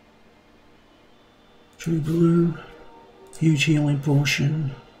 True blue, huge healing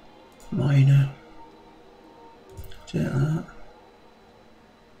potion, minor. Take that.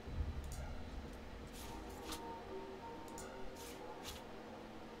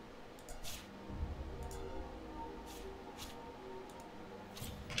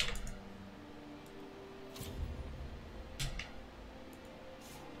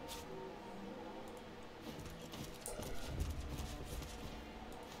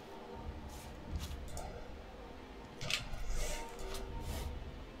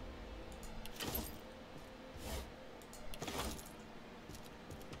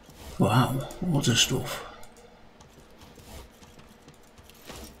 Wow, lots of stuff.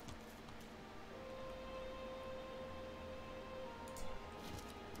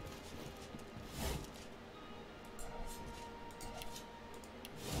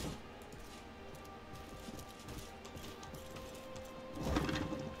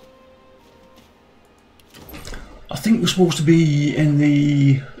 I think we're supposed to be in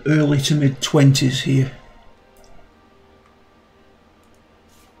the early to mid-20s here.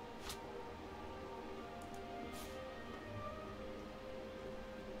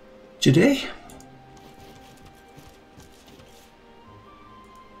 Today?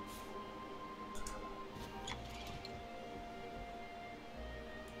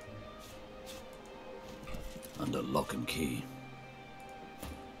 Under lock and key.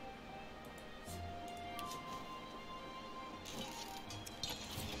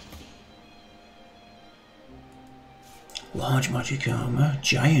 Large magic armor,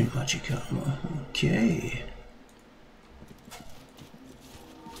 giant magic armor. Okay.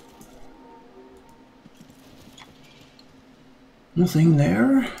 Nothing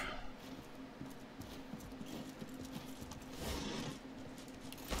there.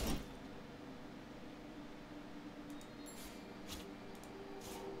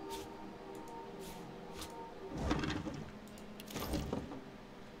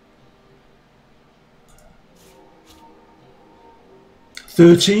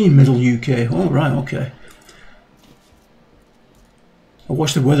 Middle UK. Oh, right, okay. I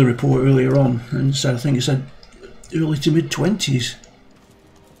watched the weather report earlier on, and so I think it said early to mid-20s.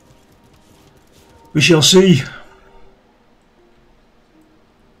 We shall see.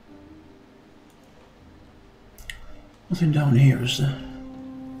 Nothing down here, is there?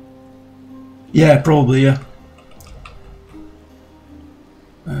 Yeah, probably, yeah.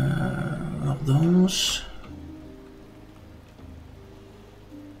 Not those.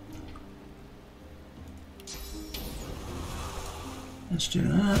 Let's do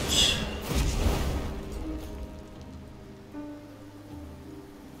that.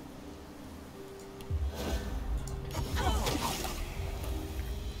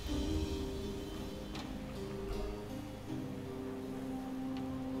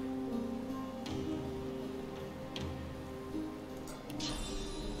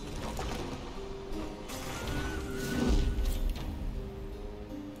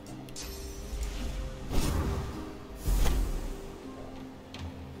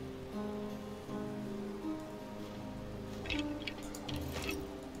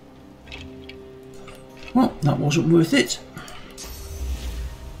 Well, that wasn't worth it.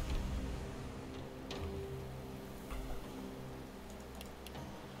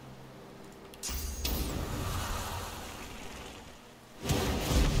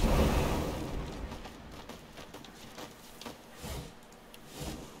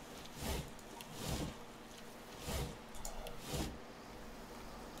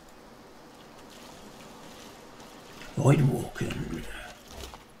 Void walking.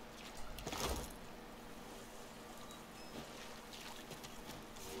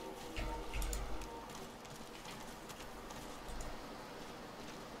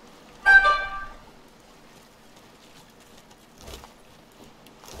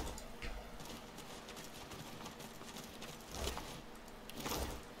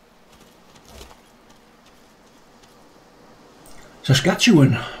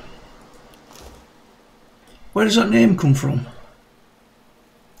 Saskatchewan. Where does that name come from?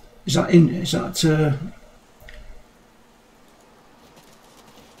 Is that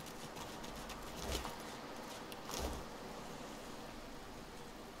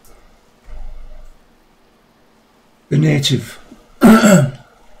the native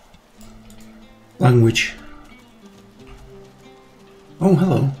language? Oh,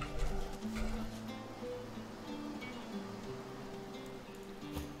 hello.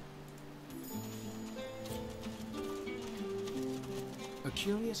 A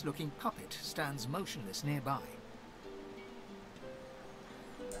curious-looking puppet stands motionless nearby.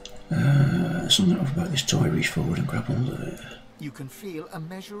 Something off about this toy. Reach forward and grab hold of it. You can feel a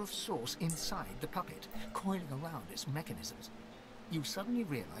measure of source inside the puppet, coiling around its mechanisms. You suddenly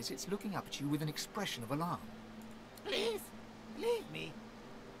realize it's looking up at you with an expression of alarm. Please, leave me.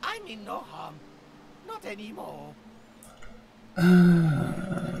 I'm in no harm. Not anymore.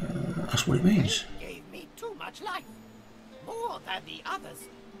 That's what it means. They gave me too much life. More than the others.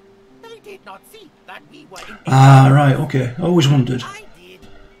 They did not see that we were in... Ah, right, okay. I always wondered. I did.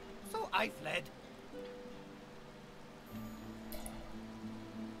 So I fled.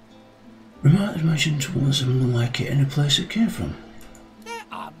 We might imagine towards something like it in a place it came from. There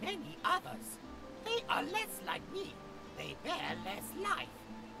are many others. They are less like me. They bear less life.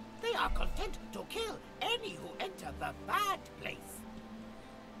 They are content to kill any who enter the bad place.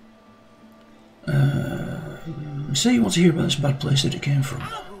 Say you want to hear about this bad place that it came from.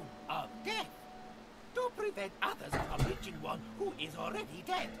 Our room of death. To prevent others from reaching one who is already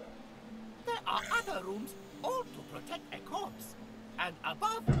dead. There are other rooms, all to protect a corpse. And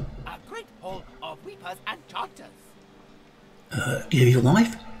above, a great hall of weepers and chanters. Give you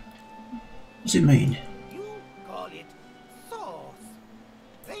life? What does it mean? You call it source.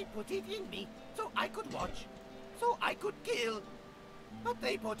 They put it in me so I could watch, so I could kill. But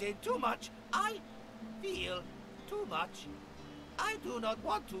they put in too much. I feel too much. I do not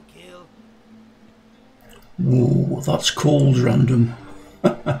want to kill. Whoa, that's cold, random.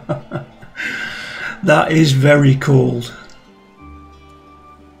 That is very cold.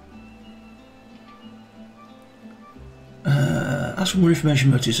 Ask for more information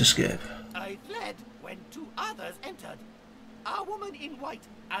about his escape. I fled when two others entered. A woman in white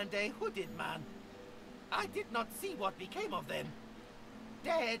and a hooded man. I did not see what became of them.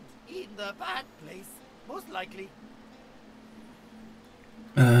 Dead in the bad place, most likely.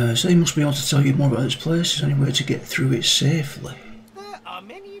 So he must be able to tell you more about this place. Is there any way to get through it safely? There are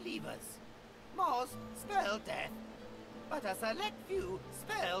many levers. Most spell death, but a select few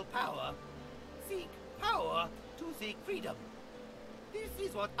spell power. Seek power to seek freedom. This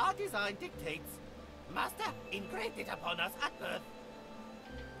is what our design dictates. Master engraved it upon us at birth.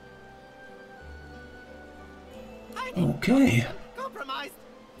 Okay. Compromised.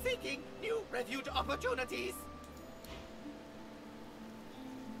 Seeking new refuge opportunities.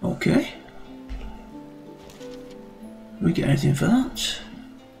 Okay. Do we get anything for that?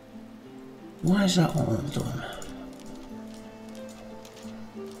 Why is that all done?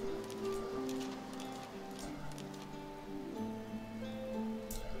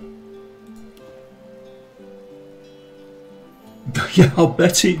 Yeah, I'll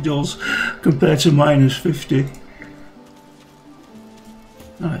bet it does, compared to minus 50.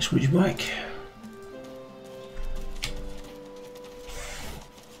 Alright, switch back.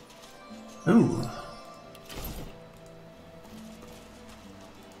 Oh.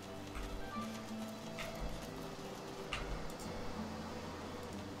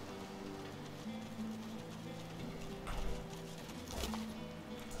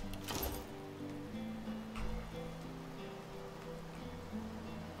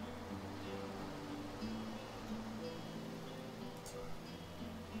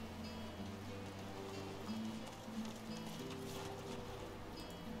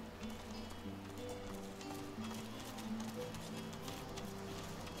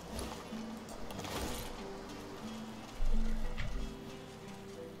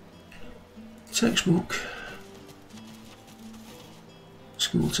 Textbook,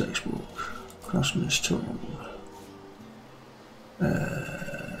 school textbook, Craftsman's Tome.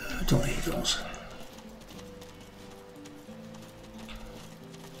 Don't need those.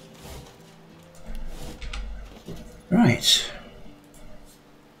 Right.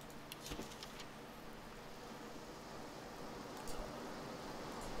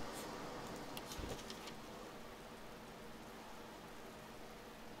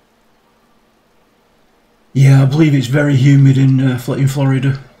 Yeah, I believe it's very humid in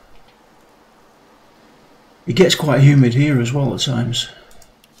Florida. It gets quite humid here as well at times.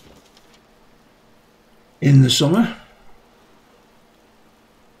 In the summer.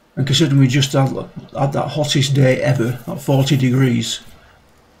 And considering we just had that hottest day ever at 40 degrees.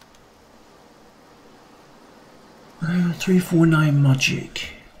 349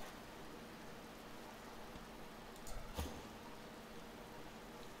 magic.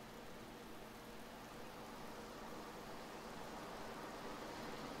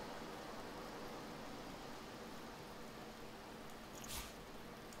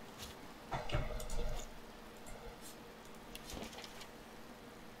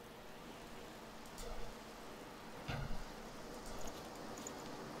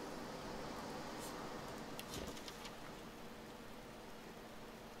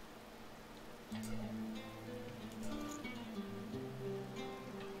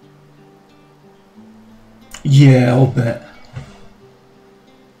 Yeah, I'll bet.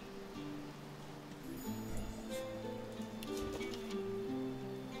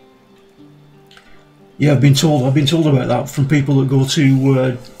 Yeah, I've been told about that from people that go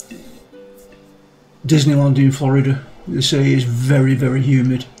to Disneyland in Florida. They say it's very, very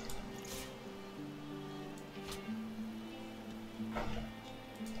humid.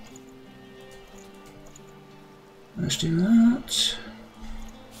 Let's do that.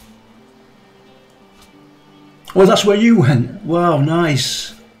 Oh, that's where you went. Wow,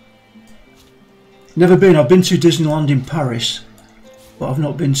 nice. Never been. I've been to Disneyland in Paris, but I've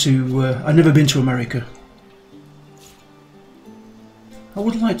not been to. I've never been to America. I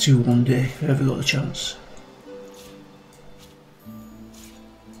would like to one day if I ever got the chance.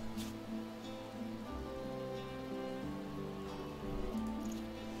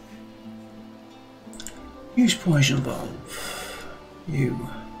 Use poison valve. You.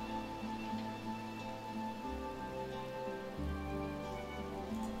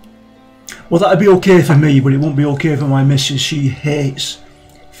 Well, that'd be okay for me, but it won't be okay for my missus. She hates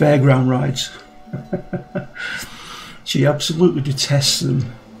fairground rides. She absolutely detests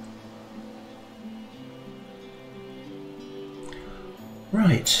them.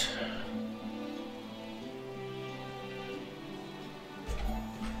 Right.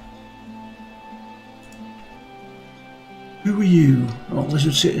 Who are you? Oh,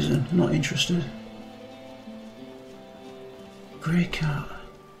 lizard citizen. Not interested. Grey cat.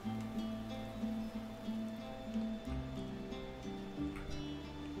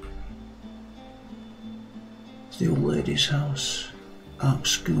 The old lady's house, art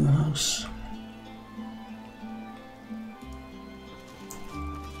schoolhouse.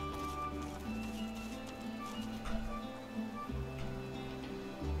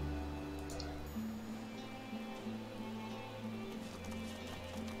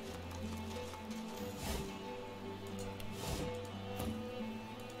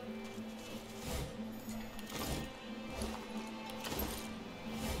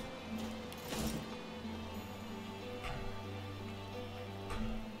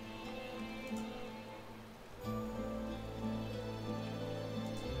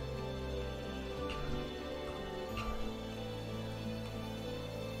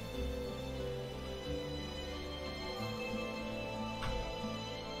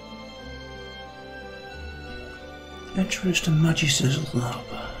 Entrance to Magister's lab.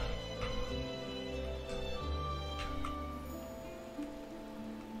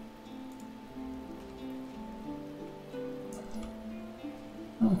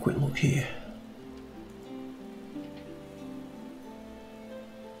 Have a quick look here.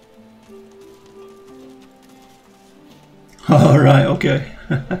 All right, okay.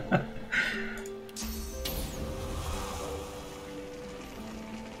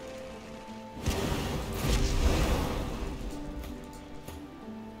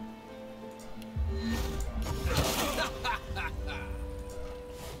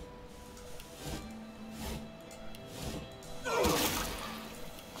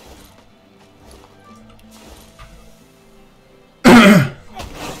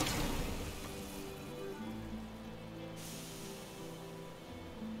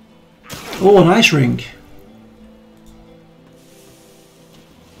 Oh, an ice rink.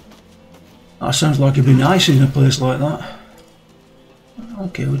 That sounds like it'd be nice in a place like that.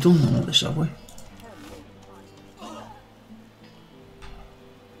 Okay, we've done none of this, have we?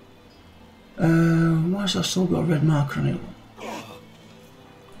 Why has that still got a red marker on it?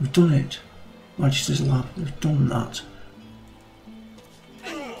 We've done it. Magister's lab, we've done that.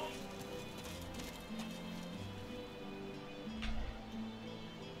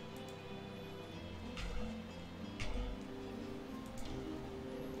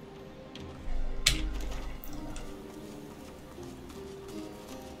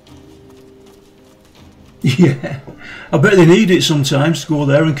 Yeah, I bet they need it sometimes to go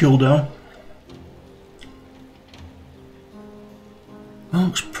there and cool down.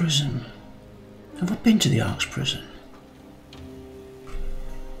 Ark's prison. Have I been to the Ark's prison?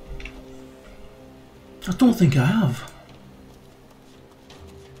 I don't think I have.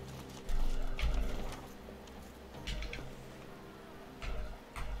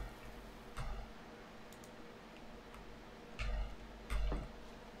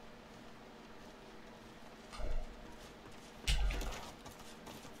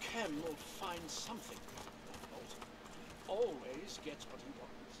 Ken will find something. Always gets what he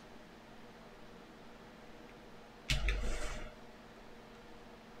wants.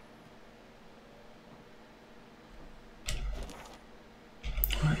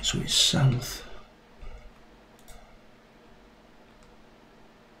 Right, so it's south.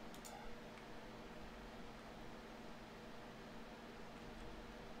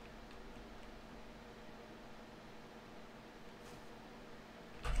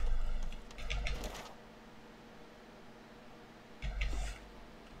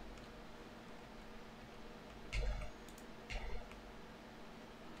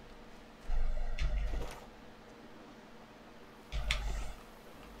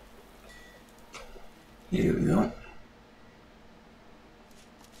 Here we go.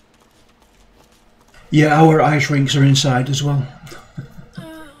 Yeah, our ice rinks are inside as well.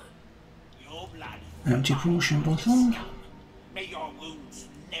 Empty potion bottle. May your wounds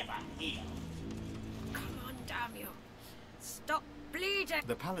never heal. Come on, damn you. Stop bleeding.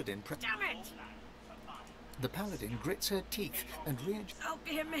 The paladin Damn it. The paladin grits her teeth and I'll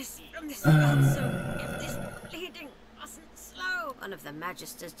be amiss from this also if this bleeding wasn't slow. One of the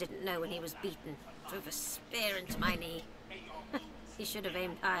magisters didn't know when he was beaten. Drove a spear into my knee. He should have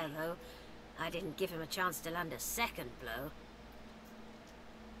aimed higher, though. I didn't give him a chance to land a second blow.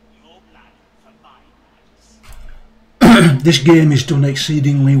 This game is done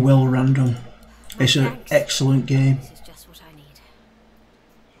exceedingly well, Random. It's an excellent game. This is just what I need.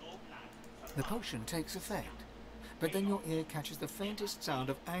 The potion takes effect, but then your ear catches the faintest sound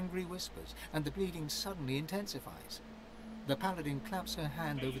of angry whispers, and the bleeding suddenly intensifies. The paladin claps her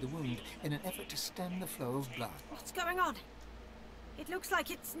hand over the wound in an effort to stem the flow of blood. What's going on? It looks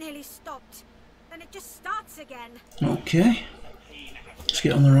like it's nearly stopped. Then it just starts again. Okay. Let's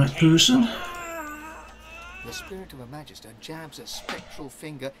get on the right person. The spirit of a magister jabs a spectral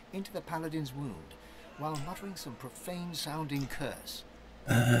finger into the paladin's wound, while muttering some profane-sounding curse.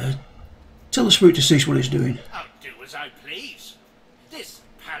 Tell the spirit to cease what it's doing. I'll do as I please. This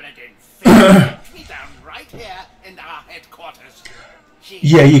paladin put me down right here in our headquarters.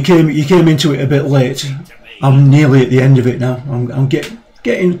 Yeah, you came into it a bit late. I'm nearly at the end of it now. I'm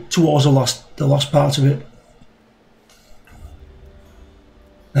getting towards the last part of it.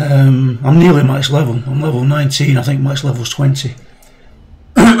 I'm nearly max level. I'm level 19. I think max level's 20.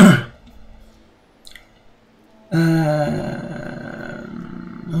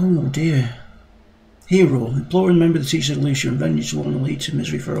 Oh dear. Hero. Imploring member of the teacher Lucian, vengeance will only lead to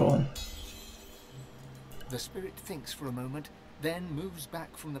misery for all. The spirit thinks for a moment, then moves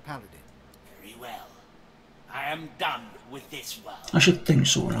back from the paladin. Very well. I am done with this world. I should think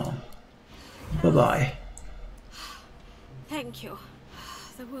so now. Bye-bye. Thank you.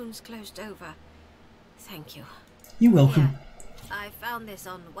 The wound's closed over. Thank you. You're welcome. Yeah, I found this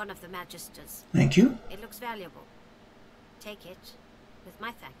on one of the magisters. Thank you. It looks valuable. Take it with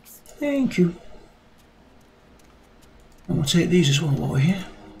my thanks. Thank you. And we'll take these as well while we're here.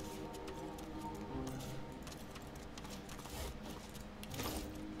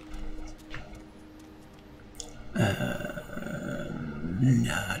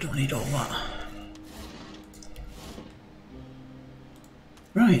 Nah, I don't need all that.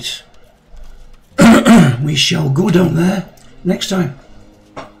 Right. We shall go down there next time.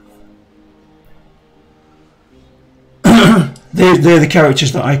 They're the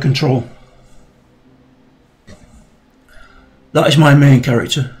characters that I control. That is my main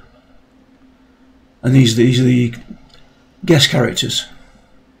character. And these are the guest characters.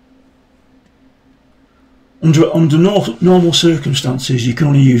 Under normal circumstances, you can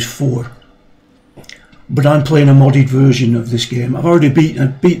only use 4. But I'm playing a modded version of this game. I've already beat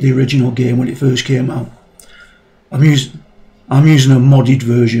the original game when it first came out. I'm using a modded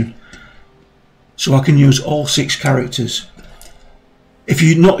version, so I can use all 6 characters. If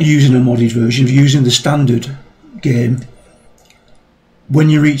you're not using a modded version, if you're using the standard game, when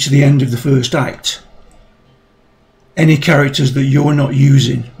you reach the end of the first act, any characters that you're not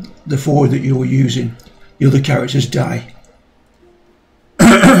using, the 4 that you're using, the other characters die.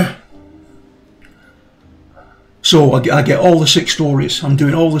 So I get all the 6 stories. I'm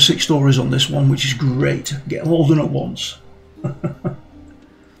doing all the 6 stories on this one, which is great. Get them all done at once.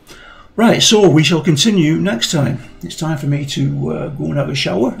 Right, so we shall continue next time. it's time for me to go and have a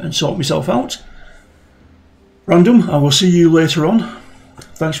shower and sort myself out. Random, I will see you later on.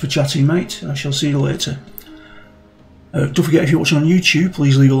 Thanks for chatting, mate. I shall see you later. Don't forget, if you're watching on YouTube,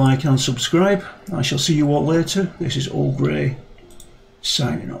 please leave a like and subscribe. I shall see you all later. This is Olgrey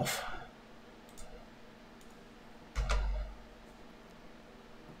signing off.